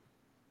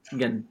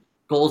 again,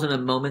 goals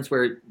in moments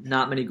where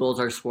not many goals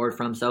are scored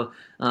from. So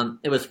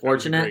it was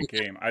fortunate. That was a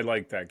great game. I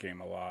liked that game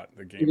a lot.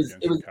 The game It was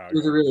against it was Chicago. it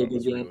was a really good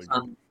Was game. really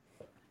good.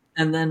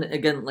 And then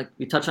again, like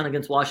we touched on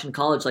against Washington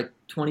College, like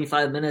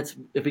 25 minutes.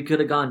 If we could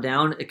have gone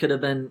down, it could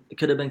have been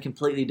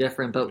completely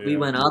different. But we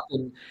went up,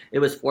 and it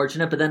was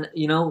fortunate. But then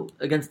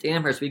against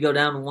Amherst, we go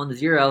down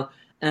 1-0,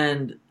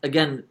 and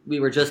again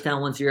we were just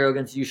down 1-0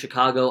 against U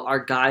Chicago. Our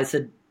guys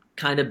had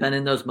kind of been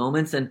in those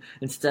moments, and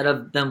instead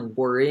of them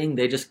worrying,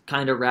 they just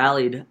kind of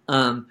rallied.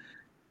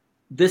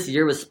 This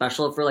year was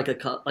special for like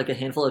a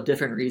handful of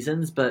different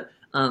reasons, but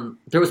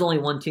there was only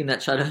one team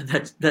that shut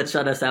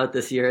us out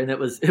this year, and it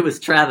was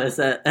Travis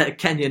at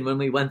Kenyon when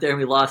we went there and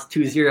we lost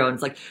 2-0. And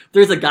it's like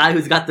there's a guy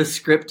who's got the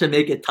script to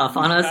make it tough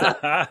on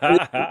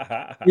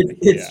us.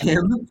 It's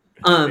him.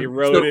 They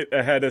wrote it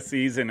ahead of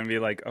season and be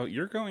like, "Oh,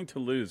 you're going to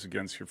lose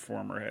against your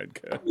former head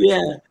coach." Yeah,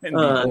 and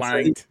be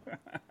blanked. So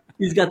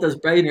he's got those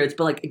brain nerds,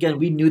 but like again,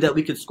 we knew that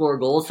we could score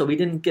goals, so we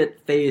didn't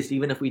get phased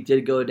even if we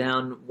did go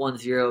down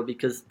 1-0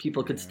 because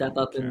people could step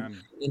up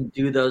and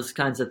do those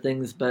kinds of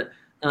things. But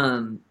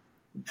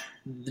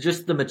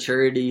just the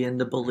maturity and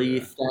the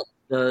belief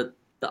that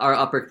our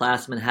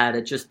upperclassmen had,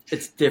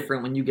 it's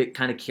different when you get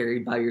kind of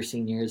carried by your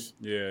seniors.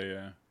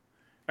 Yeah.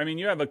 I mean,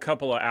 you have a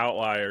couple of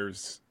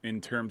outliers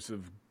in terms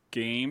of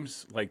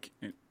games, like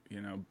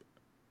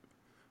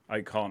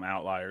I call them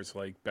outliers,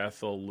 like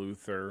Bethel,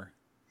 Luther.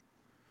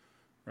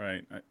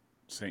 Right,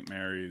 St.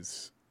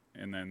 Mary's,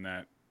 and then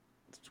that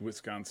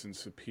Wisconsin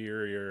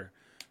Superior.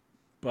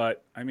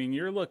 But I mean,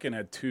 you're looking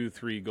at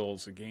 2-3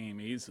 goals a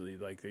game easily,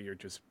 like that. You're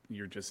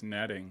just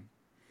netting,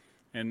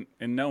 and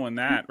knowing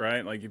that,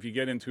 right? Like if you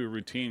get into a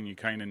routine, you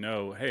kind of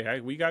know,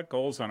 hey, we got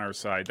goals on our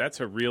side. That's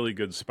a really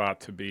good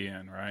spot to be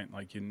in, right?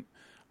 Like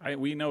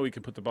we know we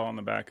could put the ball in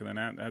the back of the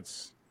net.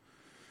 That's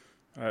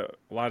a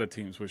lot of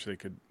teams wish they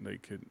could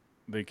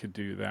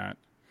do that.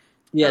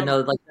 Yeah, no,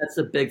 like that's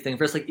a big thing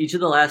for us. Like each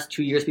of the last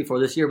 2 years before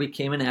this year, we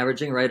came in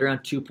averaging right around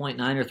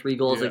 2.9 or 3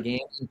 goals a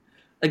game. And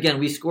again,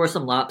 we score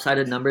some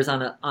lopsided numbers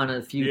on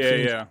a few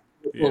teams. Yeah.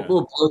 We'll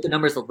blow the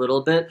numbers a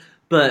little bit,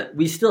 but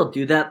we still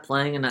do that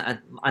playing.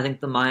 And I think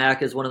the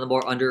MIAC is one of the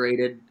more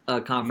underrated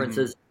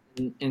conferences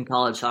in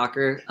college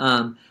soccer.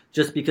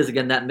 Just because,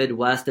 again, that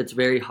Midwest, it's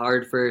very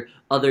hard for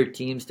other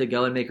teams to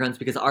go and make runs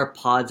because our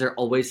pods are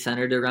always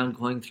centered around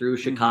going through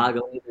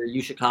Chicago, either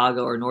U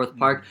Chicago or North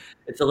Park.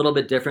 It's a little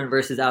bit different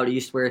versus out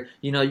east where,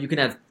 you can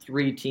have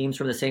 3 teams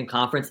from the same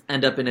conference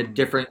end up in a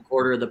different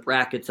quarter of the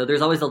bracket. So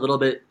there's always a little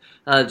bit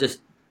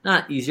just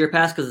not easier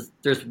pass because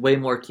there's way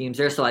more teams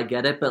there, so I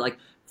get it. But, like,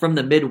 from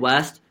the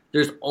Midwest,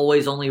 there's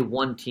always only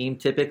one team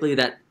typically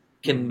that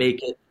can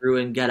make it through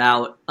and get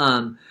out.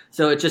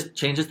 So it just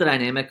changes the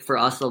dynamic for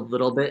us a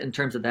little bit in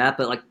terms of that.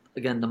 But like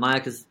again, the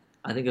MIAC is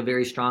I think a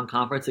very strong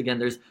conference. Again,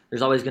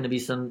 there's always going to be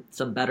some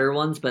better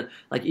ones, but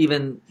like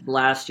even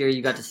last year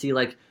you got to see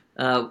like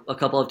a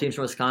couple of teams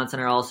from Wisconsin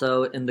are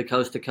also in the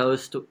coast to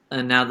coast,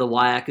 and now the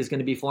WIAC is going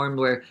to be formed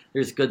where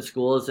there's good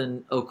schools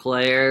in Eau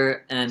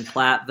Claire and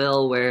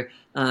Platteville where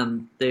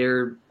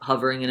they're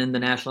hovering and in the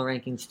national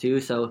rankings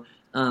too. So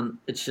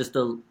it's just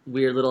a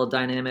weird little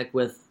dynamic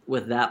with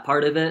that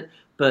part of it,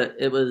 but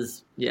it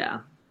was, yeah.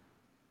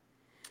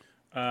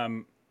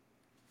 On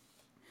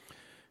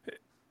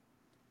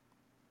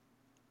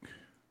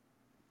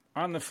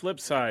the flip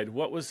side,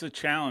 what was the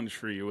challenge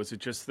for you? Was it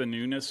just the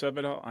newness of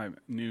it all?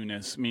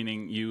 Newness,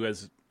 meaning you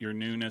as your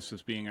newness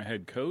as being a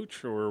head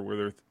coach, or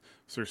was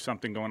there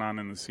something going on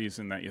in the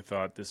season that you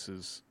thought this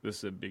is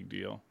a big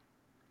deal?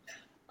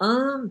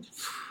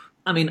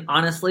 I mean,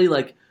 honestly,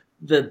 like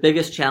the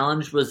biggest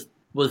challenge was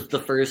the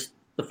first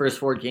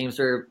 4 games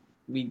where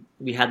we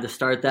had the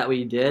start that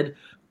we did,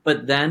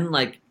 but then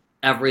like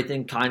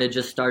everything kind of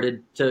just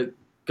started to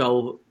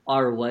go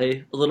our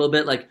way a little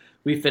bit. Like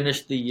we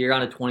finished the year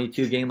on a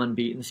 22 game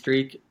unbeaten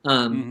streak.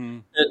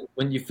 And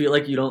when you feel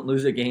like you don't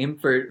lose a game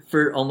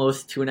for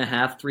almost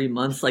 2.5-3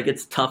 months, like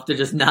it's tough to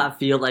just not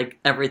feel like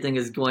everything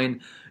is going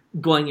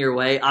your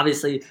way.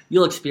 Obviously,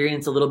 you'll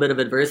experience a little bit of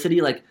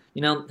adversity. Like,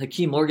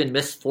 Hakeem Morgan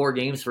missed 4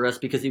 games for us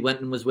because he went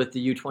and was with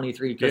the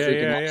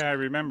U23. Yeah, I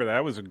remember that.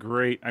 That was a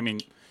great. I mean,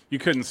 you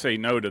couldn't say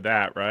no to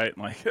that, right?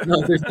 Like,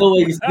 no, there's no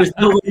way you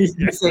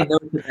can say no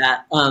to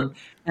that.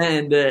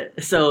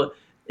 So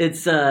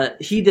it's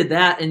he did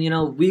that, and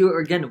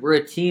we're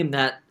a team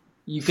that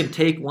you can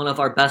take one of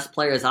our best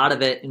players out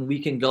of it, and we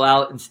can go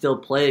out and still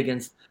play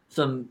against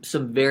some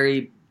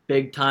very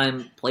big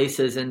time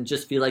places, and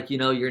just feel like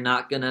you're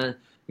not gonna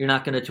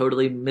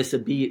totally miss a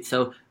beat.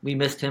 So we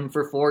missed him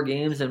for 4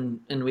 games, and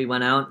we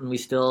went out and we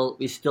still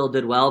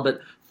did well. But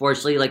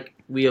fortunately, like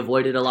we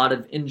avoided a lot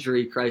of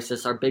injury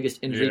crisis. Our biggest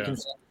injury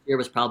concern here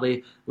was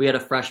probably we had a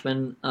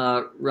freshman,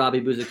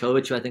 Robbie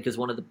Buzakovic, who I think is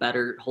one of the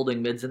better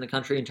holding mids in the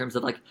country in terms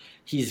of like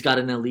he's got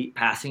an elite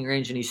passing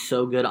range and he's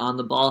so good on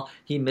the ball.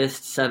 He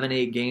missed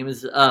 7-8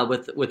 games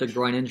with a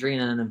groin injury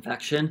and an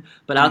infection.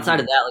 But outside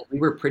of that, like we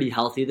were pretty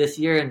healthy this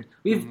year, and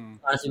we've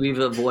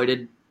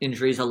avoided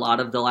injuries a lot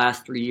of the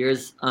last 3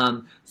 years.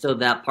 So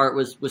that part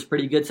was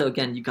pretty good. So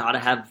again, you got to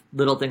have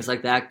little things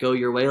like that go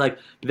your way. Like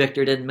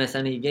Victor didn't miss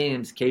any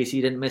games.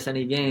 Casey didn't miss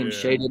any games.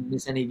 Shea didn't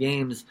miss any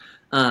games.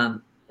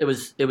 It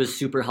was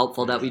super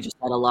helpful that we just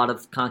had a lot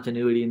of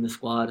continuity in the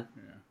squad.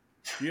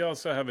 Yeah. You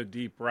also have a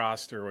deep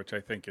roster, which I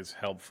think is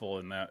helpful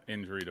in that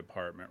injury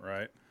department,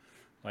 right?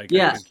 Like,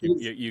 yeah, I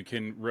think you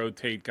can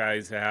rotate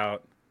guys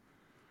out.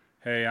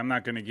 Hey, I'm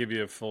not going to give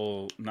you a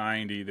full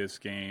 90 this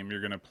game.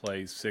 You're going to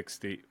play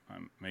 60.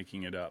 I'm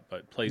making it up,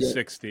 but play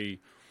 60.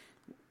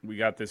 We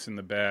got this in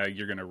the bag.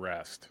 You're going to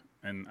rest.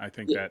 And I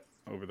think that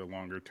over the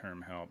longer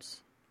term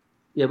helps.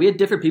 Yeah, we had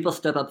different people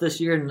step up this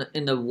year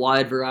in a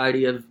wide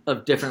variety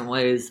of different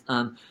ways.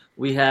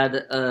 We had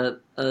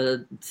a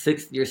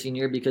sixth-year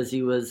senior because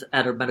he was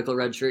at a medical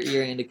redshirt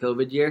year and a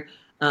COVID year.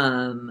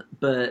 Or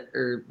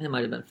it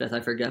might have been fifth,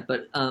 I forget.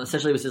 But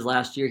essentially it was his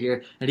last year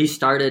here. And he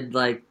started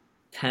like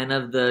 10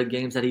 of the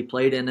games that he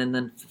played in and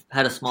then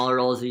had a smaller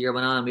role as the year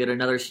went on. We had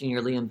another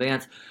senior, Liam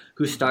Vance,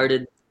 who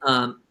started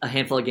a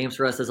handful of games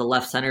for us as a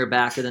left center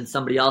back, and then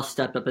somebody else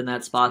stepped up in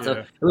that spot. So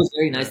it was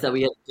very nice that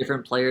we had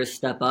different players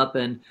step up.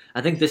 And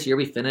I think this year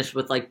we finished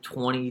with like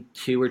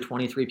 22 or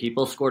 23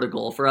 people scored a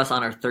goal for us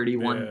on our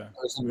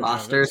 31-person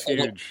roster. That's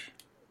huge.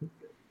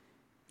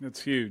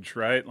 That's huge,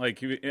 right?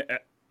 Like if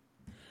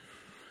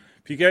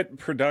you get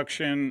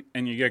production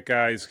and you get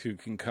guys who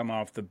can come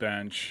off the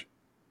bench,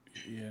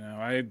 you know,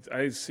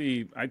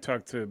 I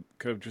talk to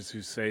coaches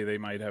who say they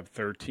might have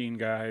 13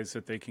 guys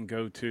that they can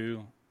go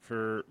to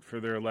for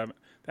their 11.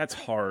 That's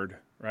hard,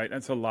 right?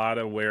 That's a lot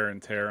of wear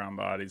and tear on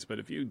bodies. But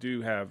if you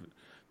do have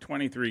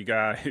 23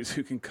 guys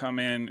who can come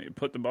in,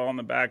 put the ball in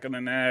the back of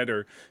the net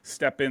or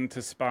step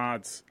into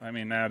spots, I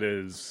mean,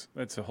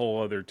 that's a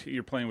whole other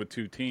you're playing with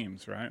two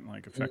teams, right?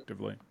 Like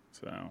effectively.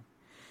 So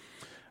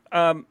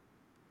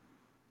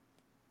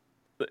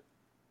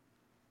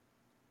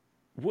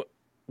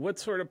what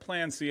sort of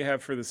plans do you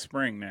have for the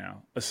spring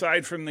now?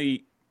 Aside from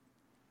the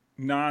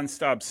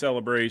nonstop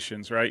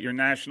celebrations, right? You're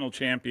national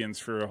champions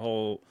for a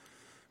whole,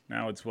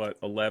 now it's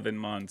 11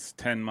 months,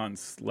 10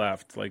 months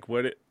left. Like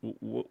what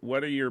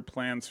are your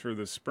plans for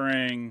the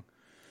spring?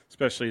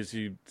 Especially as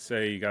you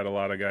say, you got a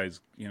lot of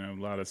guys, you know,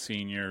 a lot of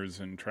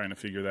seniors and trying to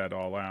figure that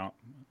all out.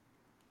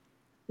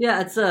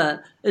 Yeah,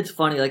 it's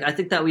funny. Like I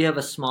think that we have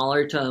a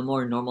smaller to a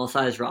more normal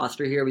sized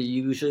roster here. We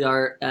usually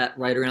are at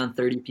right around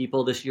 30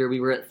 people. This year we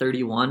were at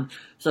 31.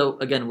 So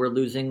again, we're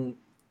losing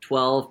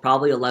 12,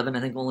 probably 11. I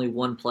think only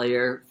one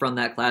player from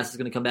that class is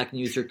going to come back and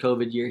use their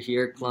COVID year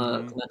here,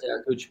 Clemente,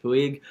 our coach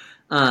Puig.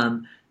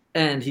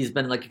 And he's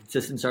been like a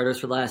consistent starters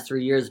for the last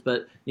 3 years.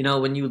 But, you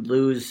know, when you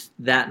lose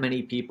that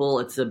many people,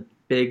 it's a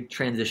big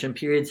transition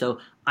period. So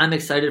I'm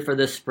excited for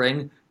this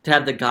spring to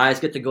have the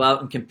guys get to go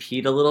out and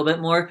compete a little bit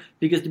more,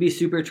 because to be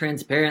super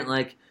transparent,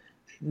 like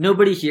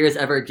nobody here is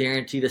ever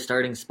guaranteed a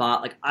starting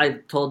spot. Like I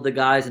told the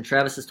guys and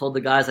Travis has told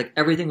the guys, like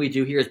everything we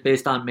do here is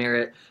based on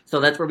merit. So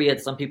that's where we had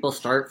some people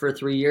start for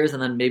 3 years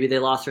and then maybe they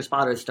lost their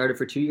spot, or started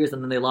for 2 years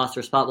and then they lost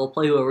their spot. We'll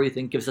play whoever we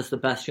think gives us the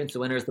best chance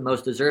to win or is the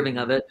most deserving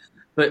of it.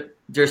 But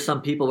there's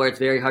some people where it's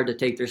very hard to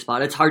take their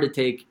spot. It's hard to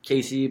take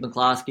Casey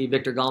McCloskey,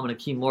 Victor Gallman,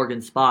 Akeem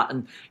Morgan's spot.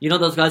 And you know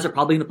those guys are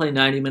probably going to play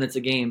 90 minutes a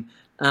game.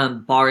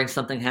 Barring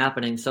something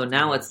happening. So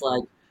now it's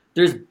like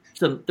there's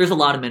a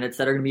lot of minutes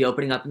that are going to be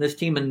opening up in this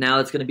team, and now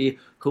it's going to be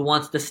who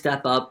wants to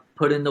step up,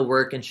 put in the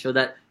work, and show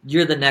that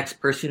you're the next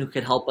person who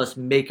could help us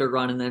make a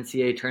run in the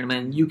NCAA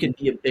tournament, and you can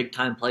be a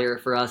big-time player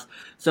for us.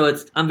 So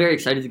I'm very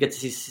excited to get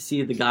to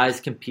see the guys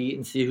compete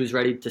and see who's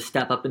ready to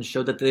step up and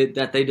show that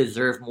they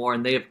deserve more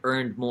and they have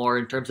earned more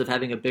in terms of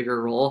having a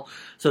bigger role.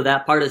 So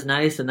that part is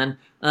nice. And then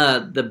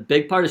the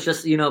big part is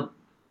just,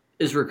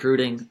 is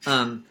recruiting.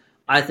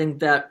 I think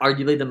that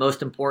arguably the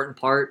most important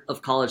part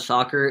of college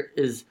soccer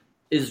is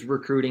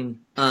recruiting.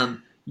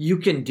 You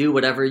can do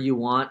whatever you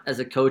want as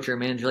a coach or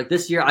manager. Like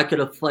this year, I could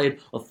have played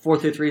a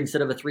 4-3-3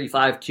 instead of a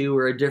 3-5-2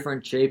 or a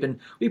different shape, and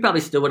we probably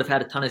still would have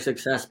had a ton of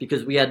success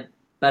because we had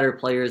better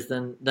players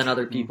than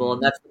other people,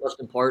 and that's the most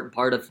important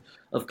part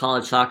of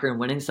college soccer and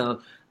winning.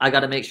 So I got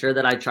to make sure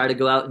that I try to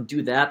go out and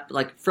do that.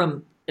 Like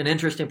from an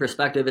interesting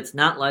perspective, it's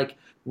not like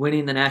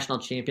winning the national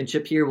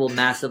championship here will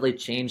massively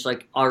change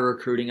like our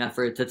recruiting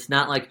efforts. It's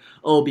not like,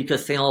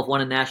 because St. Olaf won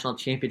a national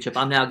championship,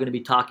 I'm now going to be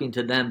talking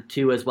to them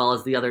too, as well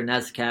as the other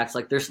NESCACs.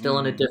 Like they're still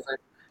in a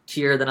different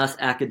tier than us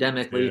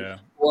academically. Yeah.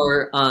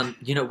 Or,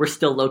 we're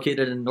still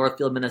located in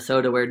Northfield,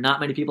 Minnesota, where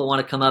not many people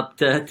want to come up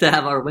to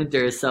have our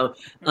winters. So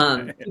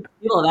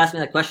people have asked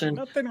me that question.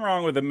 Nothing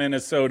wrong with the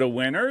Minnesota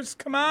winters.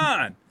 Come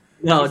on.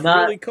 No, it's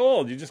not really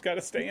cold. You just got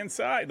to stay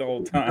inside the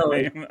whole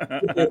time.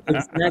 No,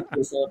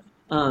 exactly. So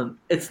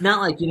it's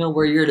not like,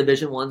 where you're a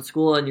Division I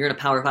school and you're in a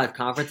Power 5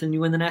 conference and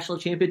you win the national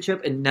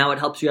championship, and now it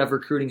helps you have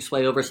recruiting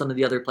sway over some of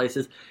the other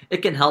places.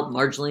 It can help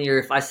marginally, or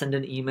if I send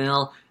an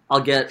email,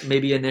 I'll get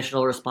maybe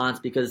initial response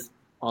because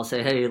I'll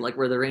say, hey, like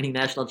we're the reigning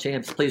national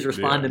champs, please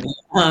respond to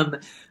me.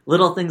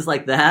 Little things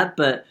like that,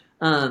 but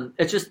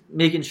it's just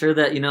making sure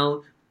that,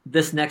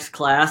 this next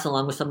class,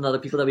 along with some of the other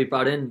people that we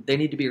brought in, they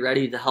need to be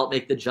ready to help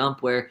make the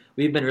jump where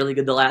we've been really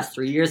good the last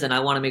 3 years. And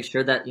I want to make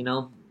sure that,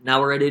 now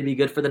we're ready to be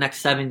good for the next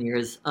 7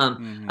 years.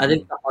 I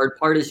think the hard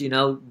part is,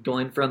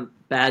 going from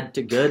bad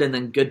to good and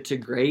then good to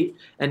great.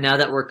 And now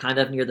that we're kind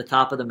of near the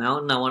top of the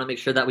mountain, I want to make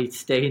sure that we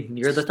stay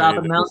near the top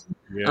of the mountain.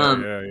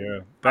 Yeah.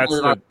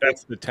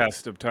 That's the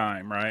test of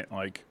time, right?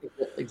 Like,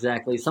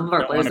 exactly. Some of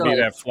our players don't want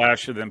to be that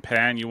flash of the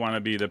pan. You want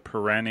to be the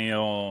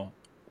perennial.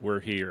 We're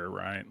here,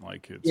 right?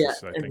 Like, it's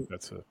just, I think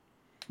that's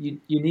you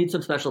need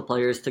some special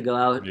players to go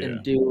out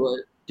and do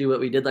what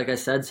we did, like I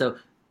said. So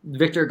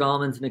Victor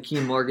Gallman's,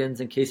 Nakeem Morgan's,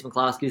 and Case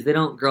McCloskey's, they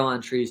don't grow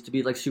on trees, to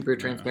be like super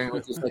transparent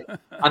with you. Like,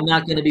 I'm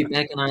not going to be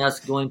banking on us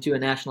going to a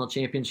national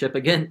championship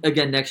again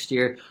next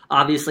year.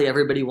 Obviously,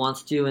 everybody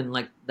wants to, and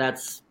like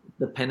that's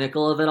the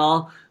pinnacle of it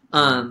all.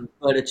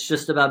 But it's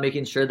just about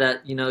making sure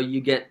that,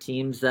 you get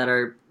teams that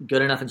are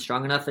good enough and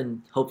strong enough,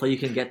 and hopefully you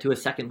can get to a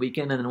second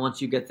weekend. And then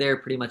once you get there,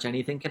 pretty much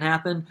anything can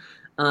happen.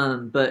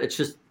 But it's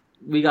just,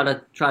 we got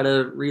to try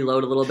to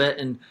reload a little bit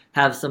and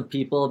have some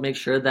people make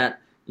sure that,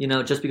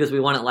 just because we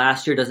won it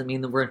last year doesn't mean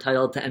that we're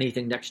entitled to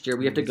anything next year.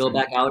 We have to go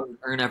back out and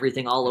earn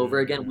everything all over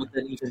again with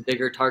an even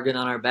bigger target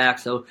on our back.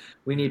 So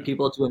we need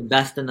people to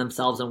invest in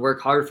themselves and work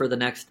hard for the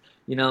next,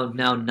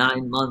 now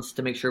 9 months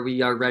to make sure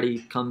we are ready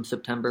come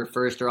September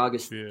 1st or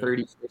August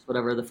 31st,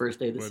 whatever the first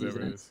day of the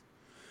season is.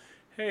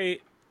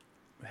 Hey,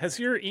 has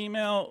your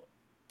email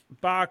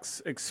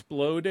box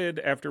exploded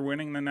after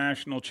winning the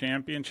national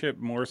championship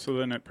more so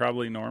than it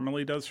probably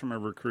normally does from a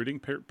recruiting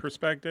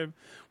perspective?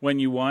 When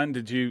you won,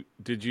 did you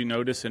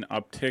notice an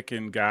uptick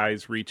in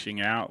guys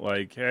reaching out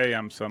like, hey,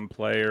 I'm some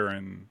player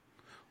and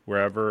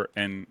wherever,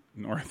 and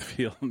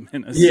Northfield,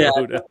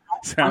 Minnesota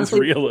sounds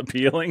real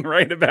appealing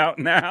right about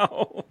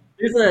now?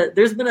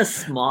 There's been a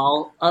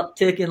small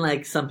uptick in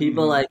like some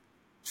people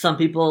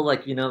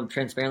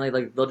transparently,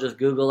 like they'll just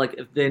Google, like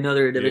if they know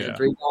they're a Division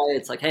III guy,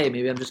 it's like, hey,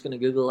 maybe I'm just going to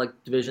Google like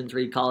Division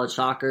III college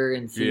soccer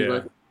and see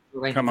what the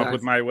rankings come up are.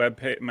 with my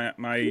webpage,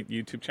 my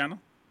YouTube channel.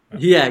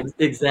 Yeah,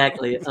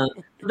 exactly.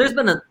 There's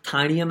been a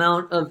tiny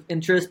amount of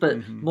interest,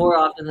 but more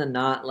often than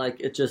not, like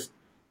it's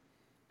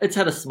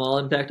had a small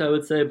impact, I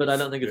would say, but I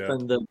don't think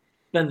it's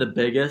been the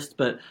biggest.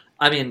 But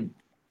I mean,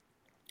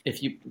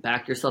 if you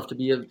back yourself to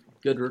be a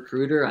good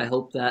recruiter, I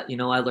hope that,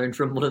 I learned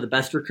from one of the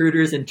best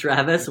recruiters in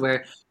Travis,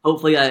 where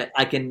hopefully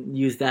I can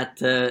use that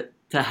to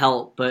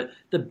help. But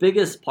the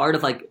biggest part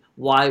of like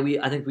why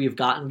I think we've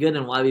gotten good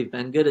and why we've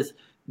been good is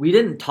we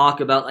didn't talk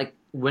about like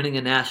winning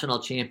a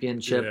national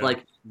championship.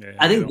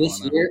 I think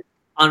this year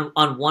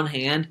on one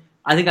hand,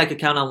 I think I could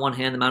count on one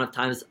hand the amount of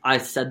times I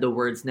said the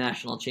words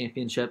national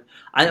championship.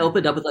 I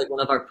opened up with like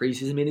one of our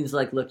preseason meetings,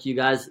 like, look, you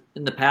guys,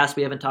 in the past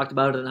we haven't talked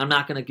about it, and I'm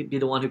not going to be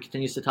the one who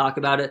continues to talk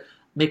about it.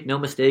 Make no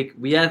mistake,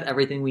 we have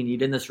everything we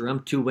need in this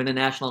room to win a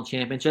national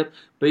championship,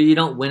 but you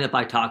don't win it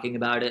by talking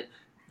about it.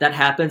 That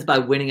happens by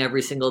winning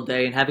every single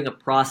day and having a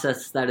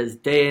process that is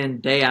day in,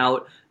 day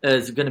out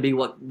is going to be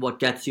what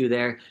gets you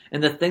there.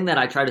 And the thing that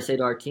I try to say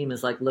to our team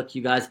is like, look,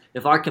 you guys,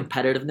 if our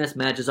competitiveness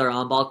matches our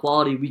on-ball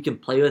quality, we can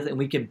play with it and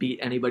we can beat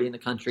anybody in the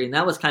country. And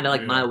that was kind of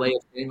like my way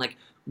of saying, like,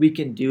 we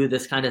can do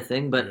this kind of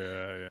thing, but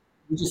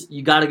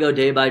you got to go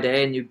day by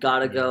day, and you got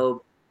to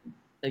go.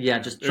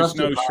 Just trust.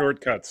 There's no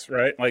shortcuts,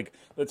 right? Like,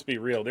 let's be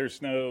real.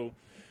 There's no,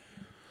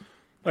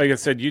 like I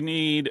said, you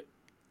need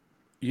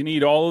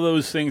all of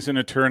those things in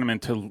a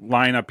tournament to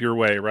line up your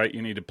way, right?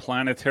 You need a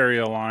planetary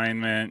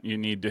alignment. You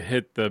need to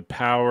hit the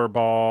power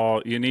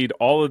ball. You need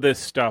all of this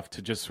stuff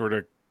to just sort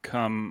of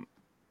come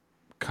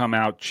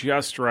out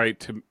just right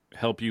to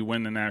help you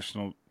win the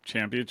national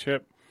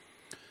championship.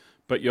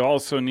 But you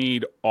also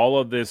need all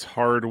of this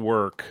hard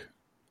work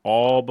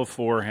all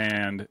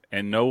beforehand,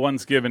 and no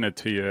one's giving it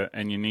to you,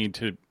 and you need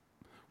to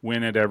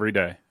win it every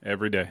day.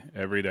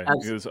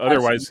 Because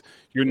otherwise,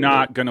 you're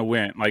not going to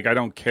win. Like, I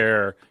don't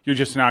care. You're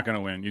just not going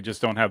to win. You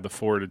just don't have the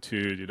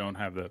fortitude. You don't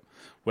have the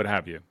what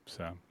have you.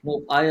 So,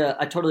 well,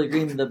 I totally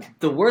agree.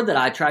 The word that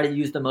I try to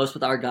use the most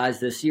with our guys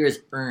this year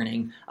is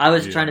earning. I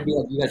was trying to be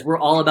like you guys. We're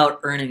all about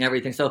earning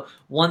everything. So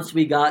once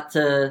we got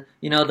to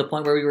the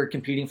point where we were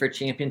competing for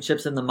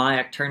championships in the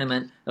MIAC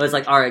tournament, it was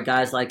like, all right,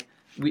 guys, like,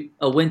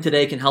 a win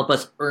today can help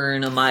us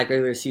earn a MIAC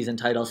regular season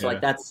title. So like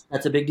that's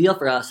a big deal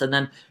for us. And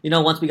then,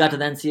 once we got to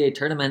the NCAA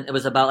tournament, it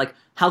was about like,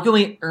 how can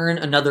we earn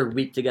another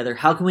week together?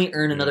 How can we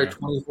earn another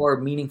 24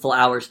 meaningful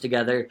hours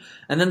together?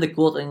 And then the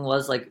cool thing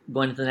was like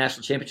going to the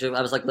national championship,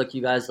 I was like, look,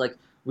 you guys, like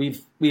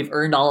we've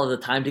earned all of the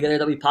time together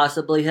that we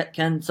possibly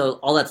can. So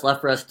all that's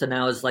left for us to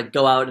now is like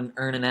go out and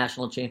earn a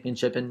national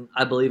championship. And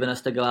I believe in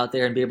us to go out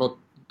there and be able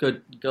to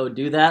go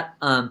do that.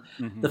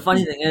 The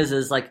funny thing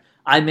is like,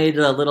 I made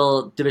a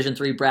little Division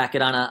III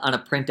bracket on a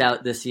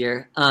printout this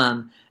year,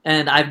 and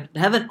I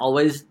haven't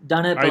always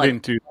done it. But I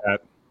didn't do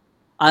that.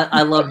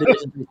 I love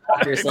Division III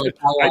soccer, so like,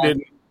 I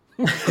didn't.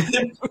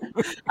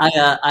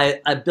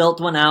 I built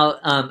one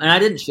out, and I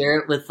didn't share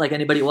it with like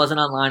anybody. It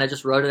wasn't online. I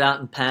just wrote it out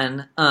in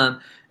pen,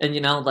 and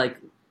like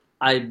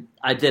I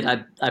did.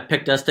 I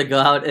picked us to go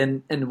out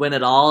and win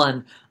it all,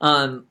 and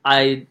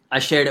I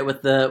shared it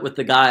with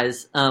the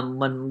guys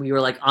when we were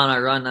like on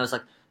our run. I was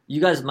like, you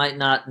guys might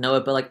not know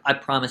it, but like I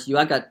promise you,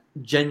 I got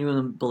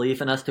genuine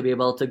belief in us to be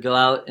able to go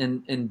out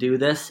and do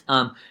this.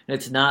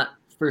 It's not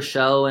for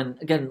show.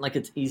 And again, like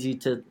it's easy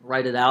to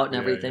write it out and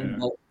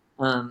everything.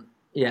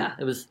 Yeah.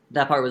 But it was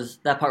that part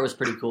was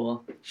pretty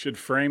cool. Should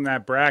frame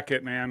that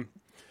bracket, man.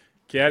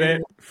 Get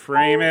it,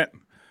 frame it,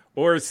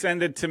 or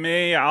send it to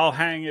me. I'll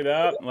hang it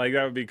up. Like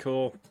that would be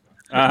cool.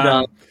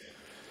 No,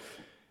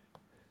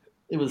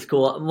 it was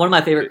cool. One of my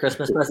favorite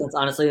Christmas presents,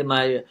 honestly,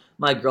 my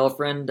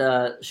girlfriend,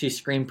 she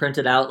screen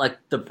printed out like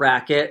the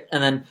bracket,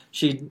 and then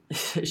she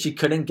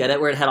couldn't get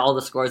it where it had all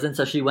the scores in,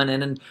 so she went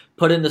in and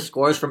put in the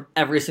scores from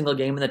every single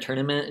game in the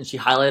tournament, and she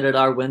highlighted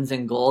our wins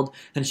in gold,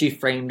 and she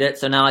framed it.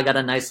 So now I got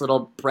a nice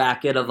little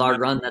bracket of our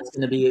run that's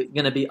gonna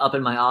be up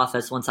in my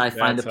office once I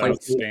find a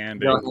place.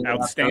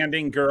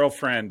 Outstanding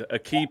girlfriend, a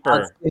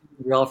keeper.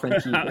 Outstanding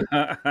girlfriend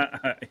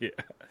keeper. Yeah.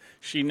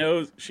 She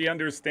knows. She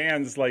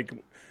understands like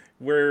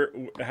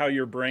how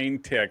your brain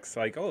ticks.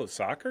 Like, oh,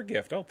 soccer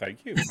gift. Oh,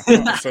 thank you.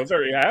 I'm so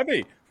very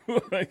happy.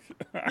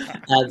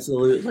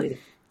 Absolutely.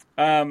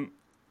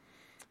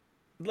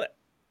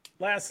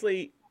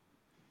 Lastly,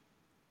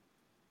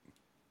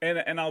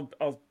 and I'm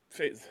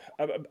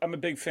a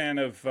big fan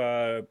of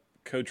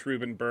Coach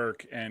Ruben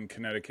Burke and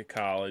Connecticut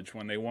College.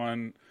 When they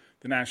won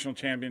the national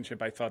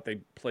championship, I thought they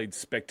played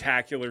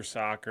spectacular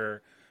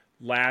soccer.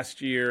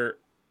 Last year,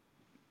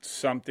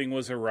 something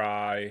was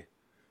awry.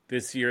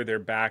 This year, they're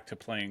back to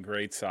playing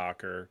great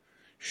soccer.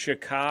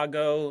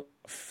 Chicago,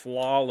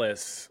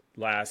 flawless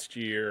last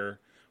year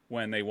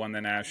when they won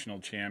the national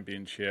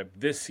championship.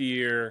 This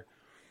year,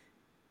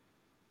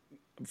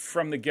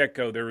 from the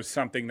get-go, there was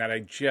something that I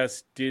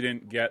just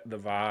didn't get the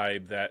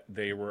vibe that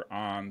they were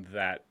on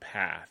that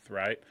path,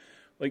 right?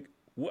 Like,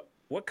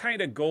 what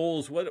kind of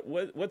goals,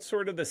 what's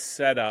sort of the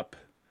setup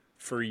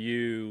for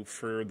you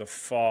for the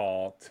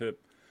fall to,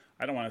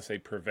 I don't want to say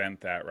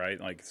prevent that,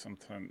 right? Like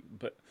sometimes,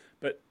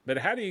 but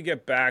how do you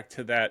get back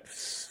to that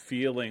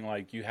feeling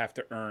like you have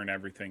to earn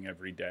everything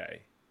every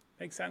day?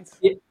 Make sense?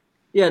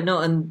 Yeah, no,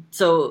 and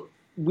so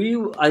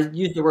I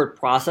used the word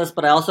process,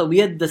 but we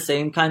had the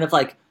same kind of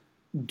like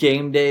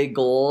game day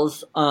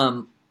goals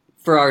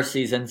for our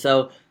season.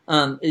 So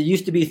it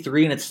used to be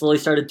 3 and it slowly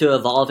started to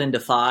evolve into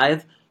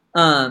 5.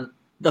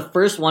 The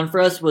first one for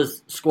us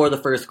was score the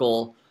first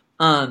goal.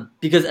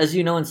 Because as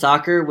you know in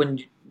soccer,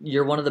 when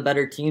you're one of the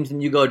better teams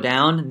and you go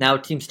down, now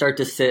teams start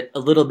to sit a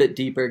little bit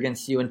deeper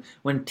against you. And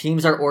when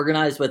teams are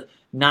organized with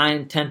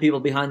 9, 10 people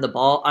behind the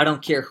ball, I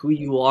don't care who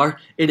you are,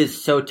 it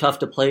is so tough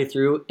to play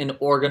through an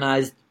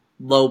organized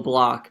low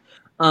block.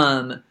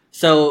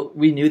 So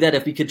we knew that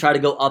if we could try to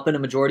go up in a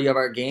majority of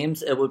our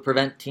games, it would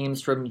prevent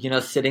teams from,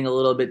 sitting a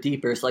little bit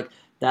deeper. So like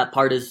that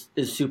part is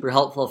super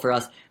helpful for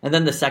us. And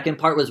then the second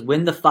part was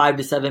win the 5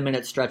 to 7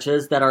 minute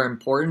stretches that are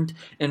important.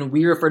 And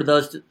we refer to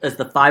those as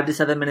the 5 to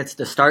 7 minutes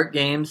to start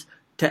games,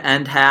 to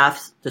end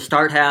halves, to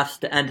start halves,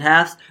 to end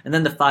halves, and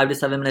then the 5 to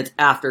 7 minutes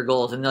after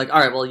goals. And they're like, all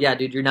right, well, yeah,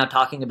 dude, you're now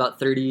talking about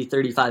 30,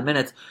 35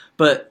 minutes.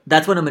 But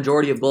that's when a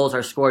majority of goals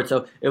are scored.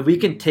 So if we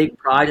can take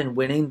pride in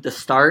winning the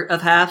start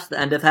of halves, the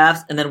end of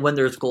halves, and then when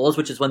there's goals,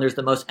 which is when there's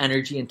the most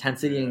energy,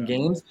 intensity in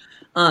games.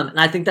 And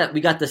I think that we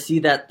got to see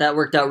that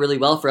worked out really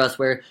well for us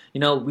where,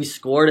 we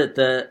scored at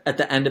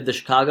the end of the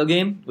Chicago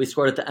game. We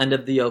scored at the end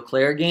of the Eau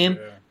Claire game.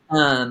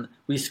 Yeah.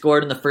 We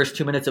scored in the first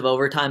 2 minutes of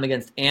overtime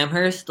against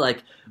Amherst.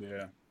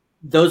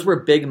 Those were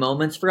big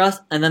moments for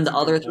us. And then the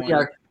other 3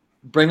 are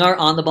bring our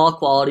on-the-ball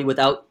quality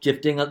without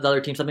gifting the other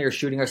team something or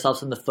shooting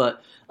ourselves in the foot.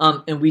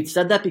 And we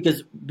said that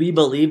because we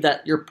believe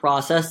that your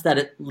process, that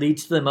it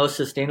leads to the most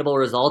sustainable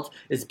results,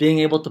 is being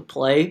able to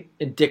play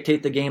and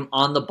dictate the game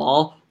on the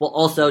ball while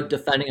also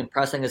defending and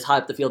pressing as high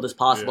up the field as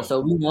possible. Yeah.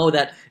 So we know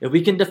that if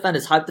we can defend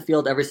as high up the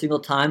field every single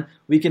time,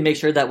 we can make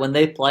sure that when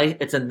they play,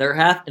 it's in their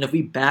half. And if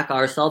we back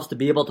ourselves to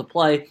be able to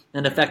play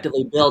and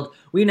effectively build,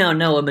 we now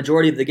know a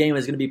majority of the game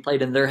is going to be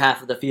played in their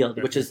half of the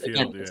field, which is,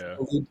 again,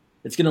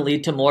 it's going to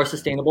lead to more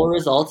sustainable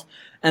results.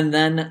 And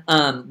then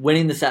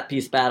winning the set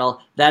piece battle,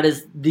 that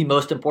is the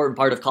most important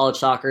part of college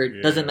soccer.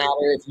 It doesn't matter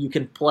if you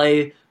can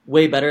play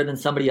way better than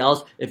somebody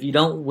else. If you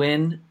don't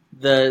win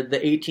the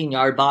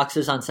 18-yard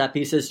boxes on set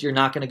pieces, you're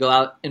not going to go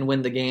out and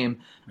win the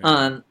game.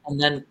 And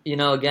then,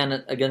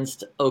 again,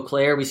 against Eau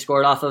Claire, we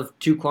scored off of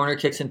 2 corner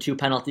kicks and 2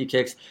 penalty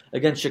kicks.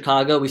 Against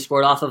Chicago, we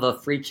scored off of a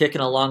free kick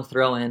and a long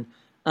throw-in.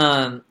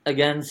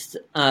 Against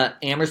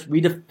Amherst,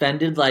 we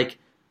defended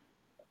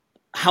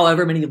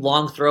however many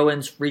long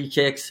throw-ins, free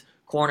kicks,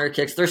 corner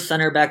kicks. Their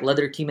center back led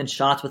their team in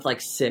shots with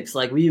 6.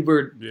 We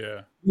were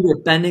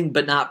bending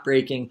but not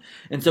breaking,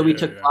 and so we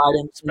took pride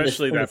in,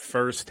 especially that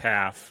first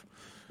half.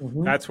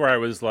 Mm-hmm. That's where I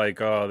was like,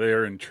 oh,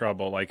 they're in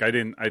trouble. I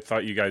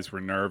thought you guys were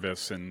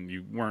nervous and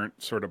you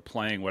weren't sort of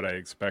playing what I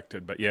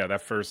expected. But yeah,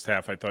 that first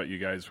half, I thought you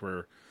guys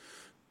were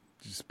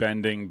just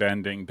bending,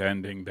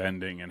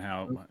 and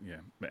how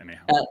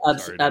anyhow.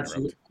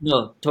 Absolutely,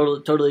 no,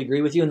 totally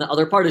agree with you. And the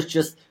other part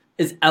is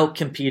out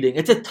competing.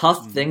 It's a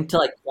tough thing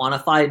to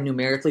quantify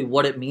numerically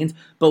what it means,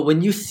 but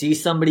when you see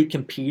somebody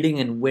competing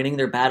and winning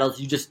their battles,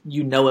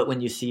 you know it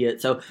when you see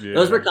it. So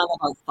those were kind of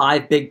our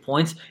 5 big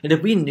points. And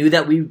if we knew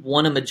that we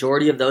won a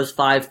majority of those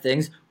 5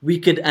 things, we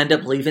could end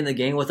up leaving the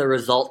game with a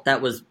result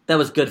that was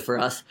good for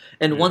us.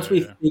 And once we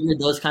figured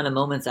those kind of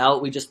moments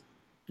out, we just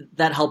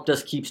that helped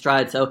us keep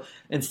stride. So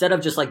instead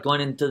of just like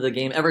going into the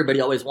game,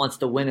 everybody always wants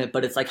to win it,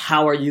 but it's like,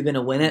 how are you going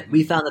to win it?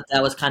 We found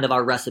that was kind of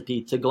our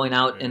recipe to going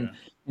out and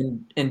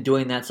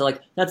doing that. So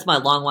like, that's my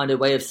long-winded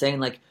way of saying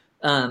like,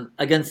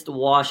 against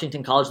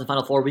Washington College in the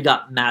Final Four, we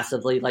got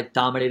massively like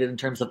dominated in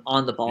terms of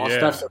on the ball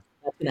stuff. So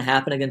that's going to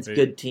happen against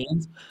good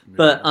teams.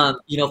 But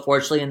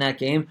fortunately in that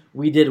game,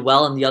 we did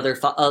well in the other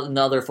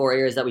 4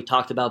 areas that we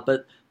talked about.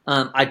 But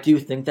I do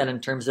think that in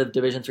terms of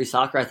Division III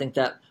soccer, I think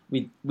that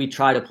we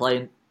try to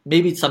play.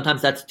 Maybe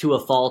sometimes that's to a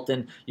fault,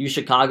 and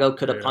Chicago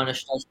could have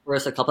punished us for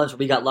us a couple times.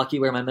 We got lucky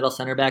where my middle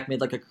center back made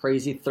like a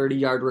crazy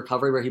 30-yard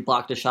recovery where he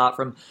blocked a shot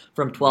from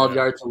 12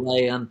 yards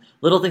away.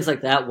 Little things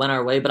like that went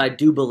our way, but I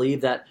do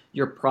believe that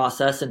your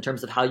process in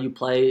terms of how you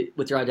play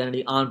with your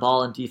identity on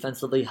ball and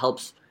defensively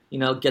helps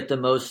get the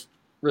most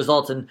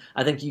results. And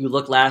I think you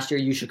look last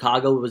year,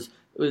 Chicago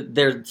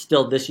they're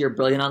still this year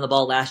brilliant on the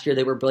ball. Last year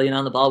they were brilliant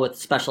on the ball with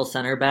special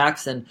center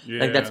backs, and I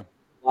think that's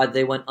why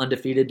they went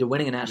undefeated to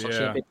winning a national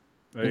championship.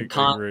 I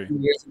agree. 2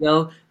 years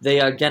ago,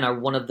 they again are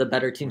one of the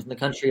better teams in the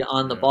country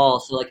on the ball.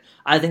 So like,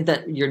 I think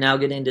that you're now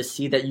getting to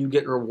see that you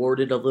get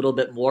rewarded a little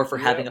bit more for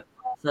having a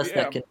process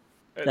that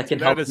can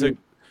help you.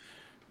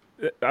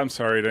 I'm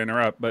sorry to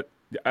interrupt, but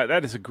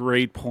that is a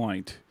great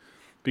point,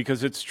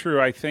 because it's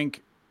true. I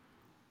think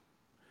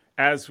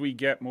as we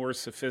get more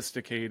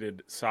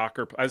sophisticated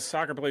as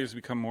soccer players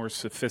become more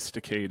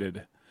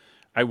sophisticated,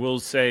 I will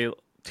say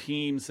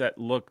teams that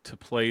look to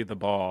play the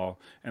ball,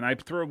 and I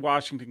throw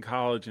Washington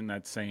College in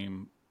that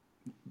same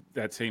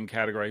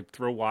category. I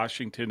throw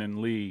Washington and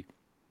Lee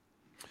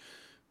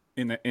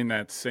in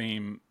that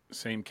same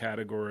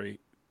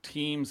category.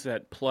 Teams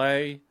that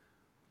play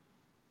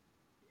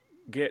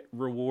get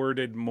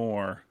rewarded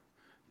more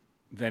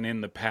than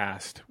in the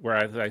past,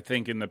 whereas I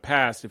think in the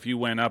past, if you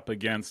went up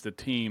against a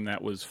team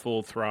that was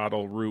full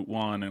throttle Route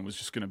 1 and was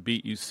just going to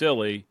beat you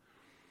silly,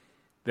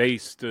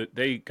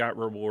 they got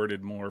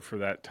rewarded more for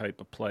that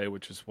type of play,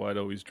 which is what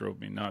always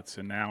drove me nuts.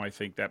 And now I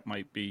think that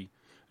might be,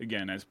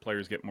 again, as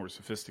players get more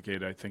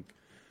sophisticated, I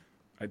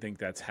think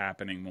that's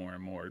happening more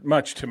and more,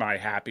 much to my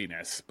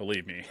happiness,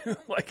 believe me.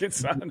 Like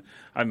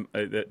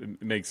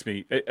it makes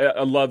me,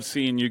 I love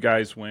seeing you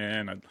guys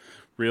win.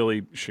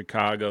 Really,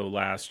 Chicago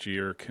last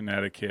year,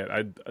 Connecticut.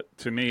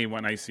 To me,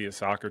 when I see a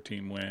soccer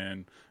team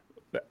win,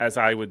 as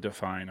I would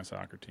define a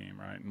soccer team,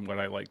 right, and what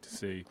I like to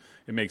see,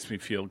 it makes me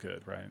feel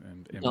good, right?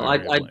 I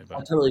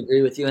totally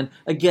agree with you. And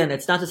again,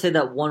 it's not to say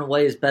that one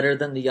way is better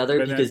than the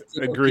other, because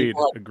agreed.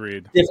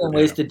 Different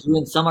ways to do,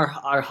 and some are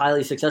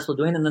highly successful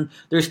doing, and then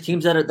there's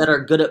teams that are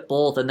good at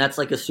both, and that's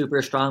like a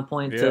super strong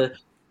point to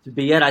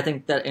be at. I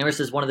think that Amherst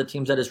is one of the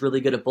teams that is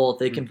really good at both.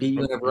 They can beat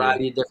you in a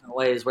variety of different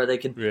ways, where they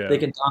can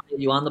dominate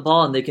you on the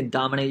ball, and they can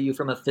dominate you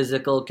from a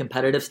physical,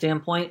 competitive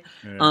standpoint.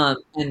 They're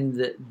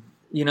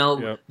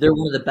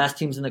one of the best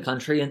teams in the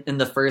country in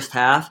the first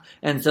half.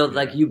 And so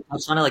like you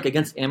touched on it, like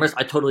against Amherst,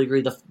 I totally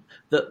agree.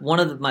 The one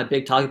of my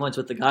big talking points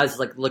with the guys is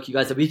like, look, you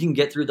guys, if we can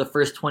get through the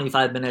first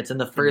 25 minutes in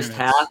the first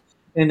half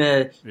in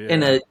a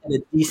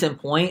decent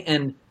point,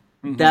 and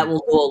that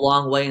will go a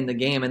long way in the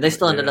game. And they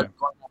still ended up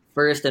going up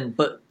first,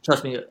 but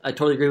trust me, I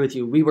totally agree with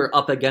you. We were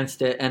up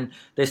against it, and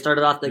they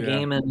started off the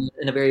game in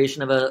a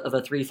variation of a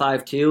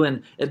 3-5-2,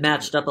 and it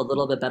matched up a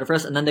little bit better for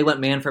us. And then they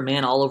went man for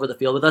man all over the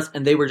field with us,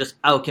 and they were just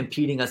out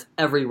competing us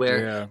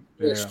everywhere.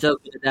 They're so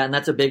good at that, and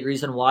that's a big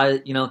reason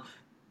why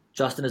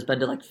Justin has been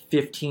to like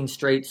 15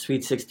 straight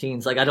Sweet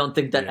 16s. Like, I don't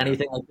think that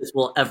anything like this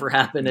will ever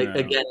happen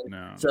again.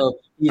 No. So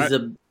he's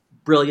a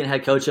brilliant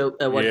head coach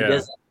at what he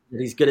does.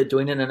 He's good at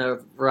doing it in a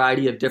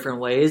variety of different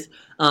ways,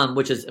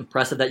 which is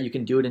impressive that you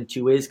can do it in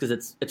two ways, because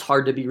it's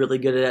hard to be really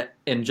good at it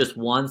in just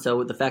one.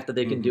 So the fact that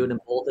they can do it in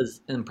both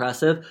is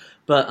impressive.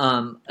 But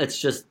it's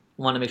just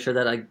want to make sure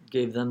that I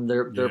gave them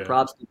their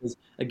props, because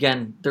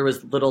again, there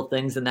was little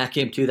things in that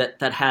game too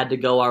that had to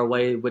go our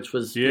way, which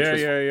was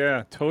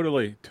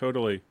totally.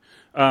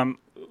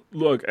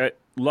 Look,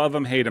 love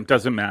them, hate them,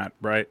 doesn't matter,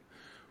 right?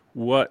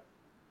 What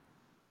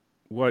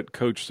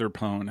Coach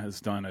Serpone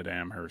has done at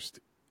Amherst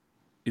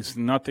is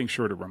nothing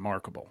short of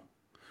remarkable,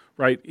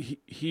 right?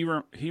 He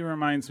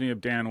reminds me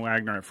of Dan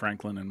Wagner at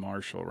Franklin and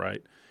Marshall,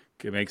 right?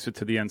 He makes it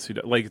to the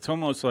NCAA. Like, it's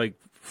almost like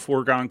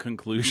foregone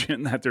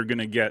conclusion that they're going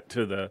to get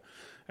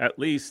at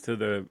least to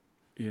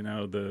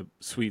the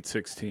Sweet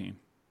 16.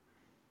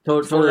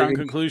 Foregone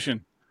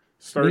conclusion.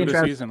 Start of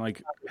the season.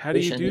 Like, how do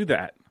you do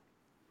that?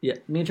 Yeah,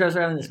 me and Travis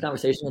are having this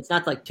conversation. It's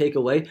not like take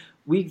away.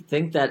 We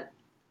think that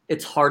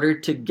it's harder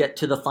to get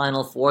to the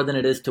Final Four than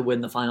it is to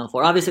win the Final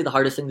Four. Obviously, the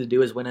hardest thing to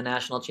do is win a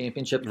national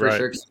championship for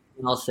sure,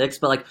 in all six.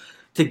 But like,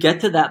 to get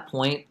to that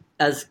point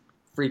as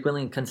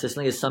frequently and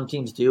consistently as some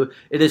teams do,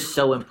 it is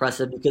so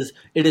impressive, because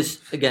it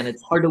is, again,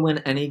 it's hard to win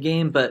any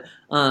game, but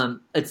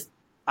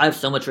I have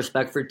so much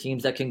respect for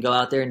teams that can go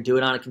out there and do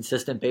it on a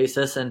consistent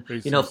basis. And,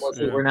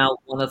 fortunately, we're now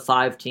one of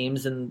 5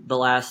 teams in the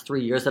last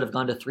 3 years that have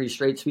gone to 3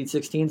 straight Sweet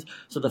 16s.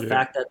 So the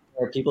fact that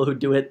there are people who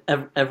do it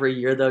every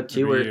year, though,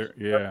 too,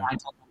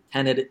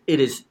 and it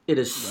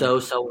is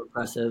so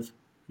impressive.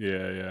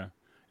 Yeah.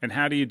 And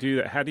how do you do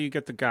that? How do you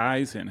get the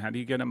guys in? How do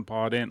you get them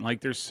bought in?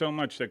 Like, there's so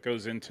much that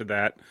goes into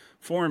that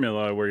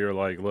formula where you're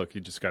like, look,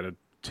 you just got to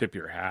tip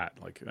your hat.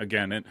 Like,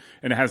 again, and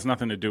it has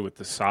nothing to do with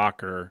the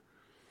soccer.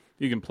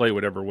 You can play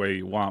whatever way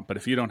you want, but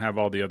if you don't have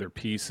all the other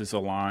pieces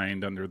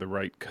aligned under the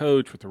right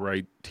coach with the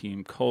right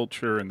team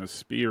culture and the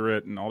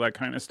spirit and all that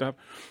kind of stuff,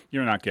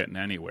 you're not getting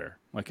anywhere.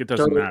 Like, it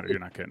doesn't matter. You're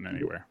not getting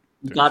anywhere.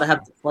 You got to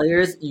have the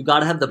players. You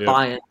got to have the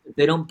buy-in. If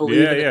they don't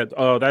believe in it.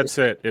 Oh, that's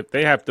it. If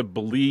they have to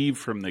believe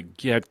from the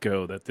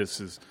get-go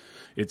that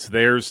it's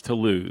theirs to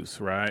lose,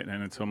 right?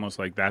 And it's almost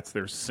like that's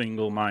their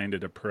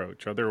single-minded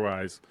approach.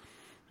 Otherwise,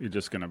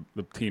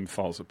 the team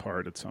falls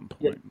apart at some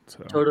point.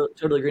 So.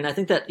 Totally agree. And I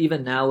think that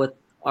even now with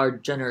our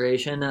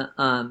generation,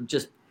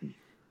 just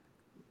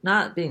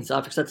not being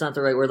soft, because that's not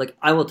the right word. Like,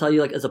 I will tell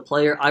you, like, as a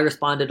player, I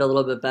responded a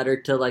little bit better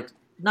to, like,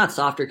 not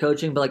softer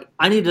coaching, but like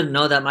I needed to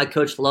know that my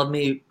coach loved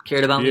me,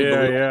 cared about me.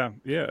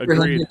 Yeah,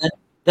 agreed.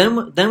 Then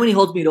when he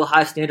holds me to a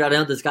high standard, I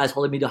know this guy's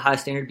holding me to a high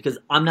standard because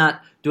I'm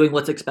not doing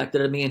what's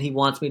expected of me, and he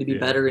wants me to be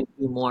better and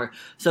do more.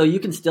 So you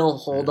can still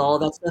hold all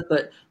of that stuff,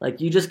 but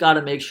like you just got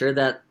to make sure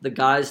that the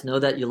guys know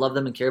that you love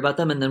them and care about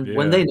them, and then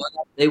when they know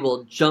that, they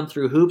will jump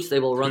through hoops,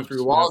 they will run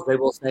through walls, they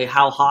will say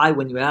how high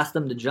when you ask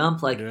them to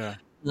jump. Like,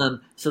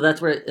 so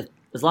that's where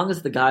as long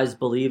as the guys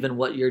believe in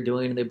what you're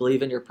doing and they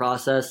believe in your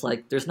process,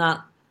 like there's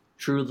not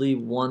truly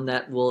one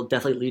that will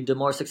definitely lead to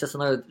more success in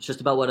life. It's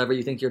just about whatever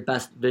you think your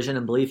best vision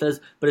and belief is.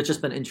 But it's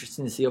just been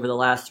interesting to see over the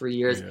last 3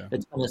 years. Yeah.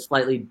 It's been a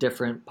slightly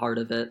different part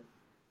of it.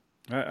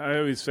 I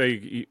always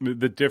say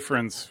the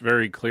difference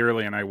very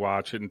clearly, and I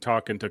watch it and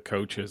talking to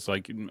coaches,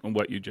 like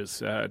what you just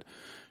said.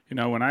 You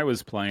know, when I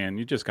was playing,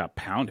 you just got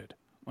pounded.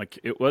 Like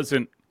there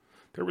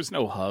was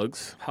no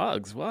hugs.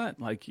 Hugs, what?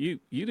 Like you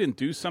didn't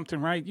do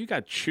something right. You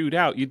got chewed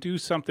out. You do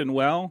something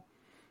well,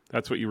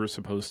 that's what you were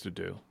supposed to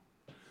do.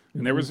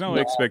 And there was no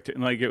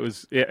expectation, like it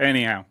was,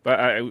 anyhow, but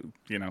I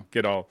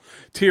get all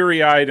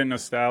teary-eyed and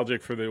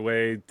nostalgic for the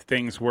way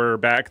things were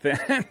back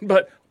then,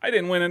 but I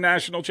didn't win a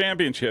national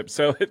championship,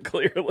 so it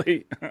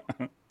clearly...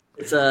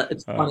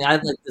 It's funny. I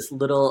have like this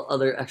little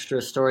other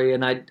extra story,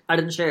 and I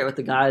didn't share it with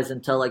the guys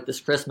until like this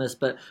Christmas.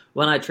 But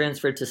when I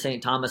transferred to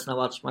St. Thomas, and I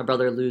watched my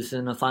brother lose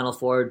in a Final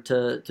Four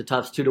to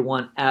Tufts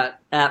 2-1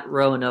 at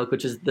Roanoke,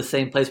 which is the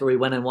same place where we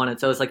went and won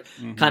it. So it was like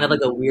kind of like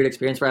a weird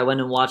experience where I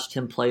went and watched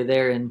him play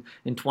there in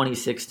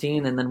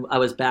 2016, and then I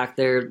was back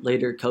there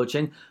later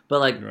coaching. But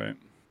like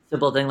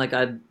simple thing, like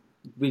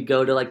we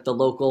go to like the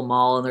local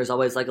mall, and there's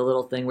always like a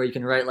little thing where you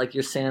can write like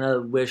your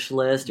Santa wish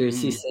list or you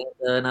see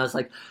Santa. And I was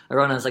like,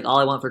 all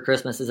I want for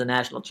Christmas is a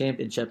national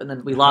championship. And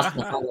then we lost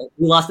in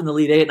the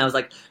Elite Eight, and I was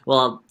like,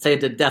 well,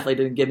 Santa definitely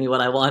didn't give me what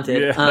I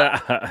wanted.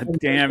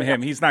 Damn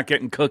him, he's not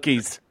getting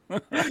cookies.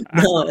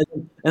 No,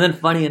 and then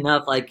funny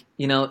enough, like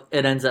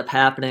it ends up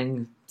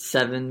happening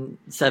seven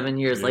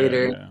years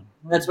later. Yeah.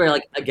 That's where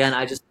like again,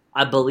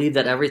 I believe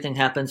that everything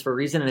happens for a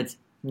reason, and it's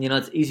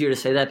easier to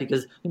say that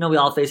because, we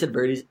all face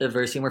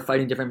adversity and we're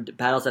fighting different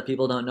battles that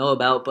people don't know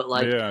about. But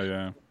like,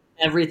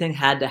 everything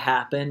had to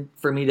happen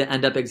for me to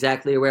end up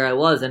exactly where I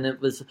was. And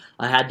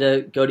I had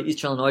to go to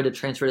East Illinois to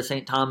transfer to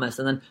St. Thomas.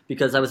 And then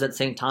because I was at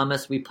St.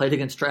 Thomas, we played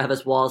against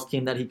Travis Wall's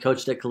team that he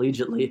coached at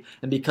collegiately.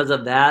 And because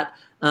of that,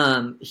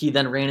 he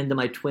then ran into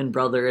my twin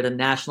brother at a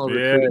national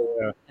recruit.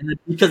 Yeah. And then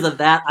because of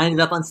that, I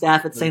ended up on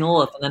staff at St.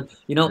 Olaf. And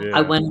then,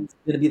 I went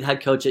to be the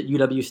head coach at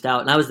UW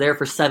Stout, and I was there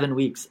for 7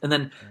 weeks. And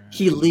then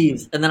he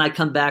leaves, and then I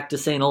come back to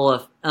St.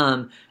 Olaf.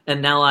 And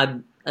now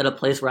I'm at a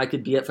place where I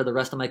could be at for the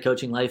rest of my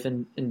coaching life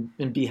and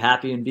be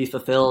happy and be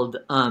fulfilled.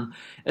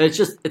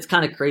 It's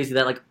kind of crazy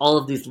that like all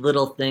of these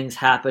little things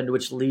happened,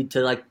 which lead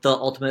to like the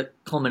ultimate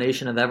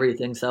culmination of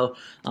everything. So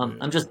I'm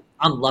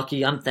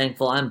lucky. I'm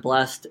thankful. I'm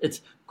blessed.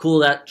 It's cool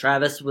that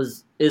Travis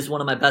is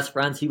one of my best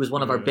friends. He was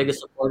one of our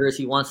biggest supporters.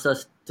 He wants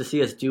us to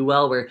see us do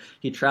well, where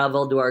he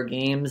traveled to our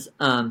games.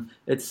 I don't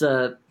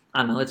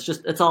know.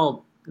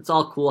 It's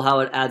all cool how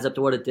it adds up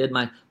to what it did.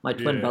 My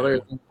twin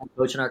brother,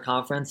 coach in our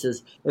conference,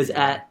 is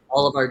at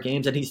all of our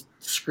games, and he's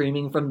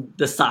screaming from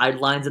the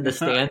sidelines in the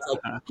stands,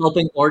 like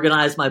helping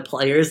organize my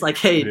players. Like,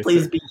 hey,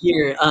 please be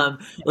here.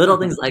 Little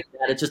things like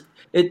that.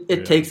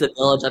 It takes a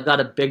village. I've got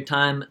a big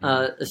time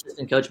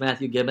assistant coach,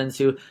 Matthew Gibbons,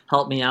 who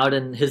helped me out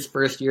in his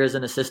first year as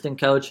an assistant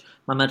coach.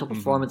 My mental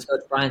performance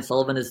coach, Brian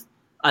Sullivan, is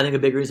I think a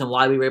big reason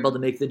why we were able to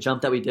make the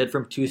jump that we did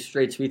from 2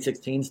 straight Sweet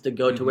 16s to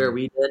go to where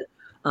we did.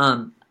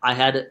 I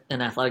had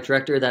an athletic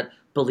director that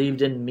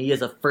believed in me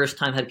as a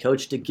first-time head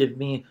coach to give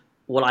me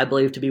what I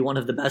believe to be one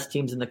of the best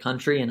teams in the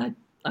country, and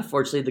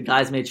unfortunately the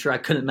guys made sure I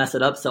couldn't mess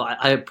it up, so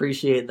I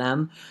appreciate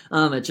them.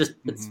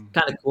 It's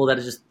kind of cool that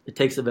it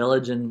takes a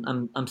village, and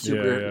I'm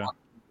super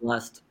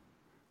blessed.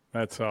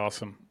 That's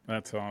awesome.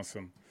 That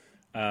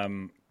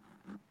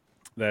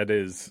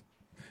is.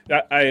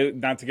 I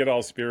not to get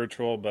all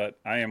spiritual, but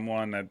I am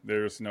one that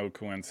there's no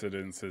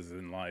coincidences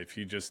in life.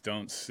 You just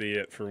don't see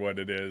it for what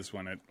it is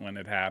when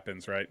it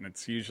happens, right? And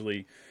it's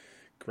usually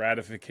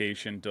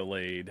gratification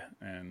delayed,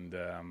 and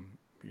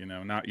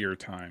not your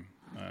time.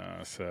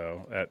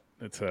 So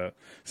it's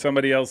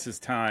somebody else's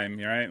time,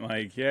 right?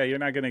 Like, yeah, you're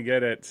not going to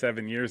get it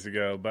 7 years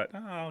ago, but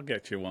I'll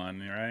get you one,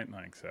 right?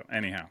 Like, so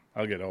anyhow,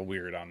 I'll get all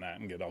weird on that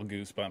and get all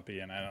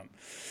goosebumpy, and I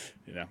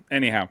don't,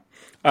 anyhow.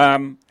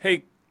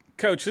 Hey,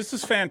 Coach, this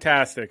is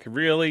fantastic.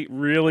 Really,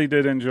 really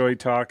did enjoy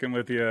talking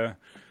with you.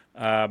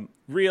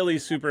 Really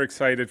super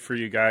excited for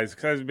you guys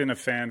because I've been a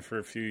fan for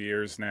a few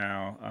years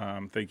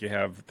now. Think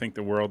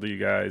the world of you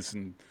guys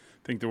and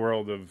think the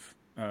world of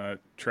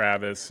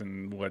Travis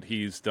and what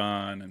he's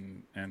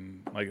done,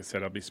 and like I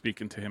said, I'll be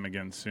speaking to him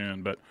again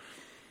soon. But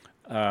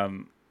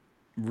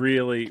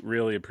really,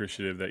 really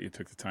appreciative that you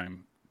took the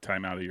time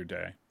out of your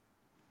day.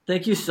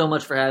 Thank you so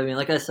much for having me.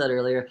 Like I said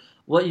earlier,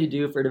 what you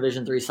do for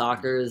Division III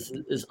soccer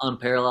is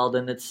unparalleled,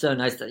 and it's so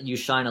nice that you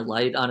shine a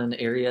light on an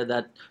area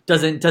that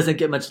doesn't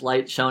get much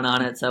light shown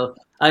on it. So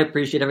I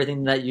appreciate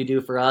everything that you do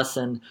for us,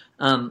 and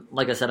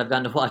like I said, I've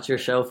gotten to watch your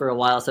show for a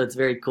while, so it's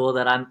very cool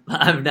that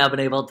I've now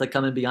been able to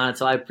come and be on it.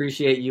 So I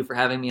appreciate you for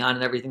having me on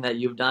and everything that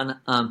you've done.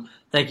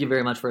 Thank you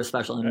very much for a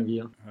special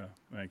interview.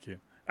 Thank you.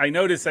 I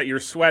noticed that you're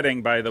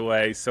sweating, by the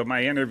way. So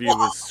my interview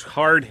was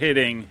hard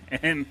hitting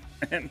and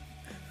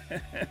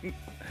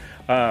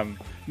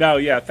no,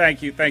 yeah,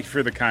 thank you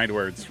for the kind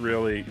words.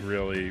 Really,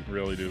 really,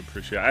 really do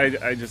appreciate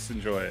it. I just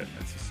enjoy it.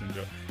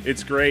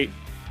 It's great.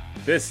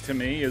 This to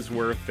me is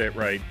worth it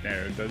right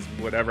there. It does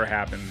whatever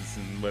happens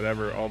and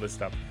whatever, all this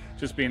stuff.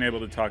 Just being able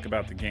to talk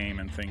about the game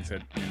and things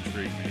that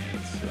intrigue me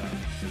is well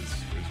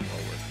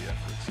worth the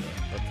effort. So,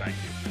 but thank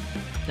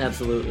you.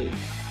 Absolutely.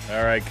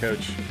 All right,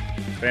 Coach.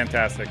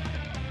 Fantastic.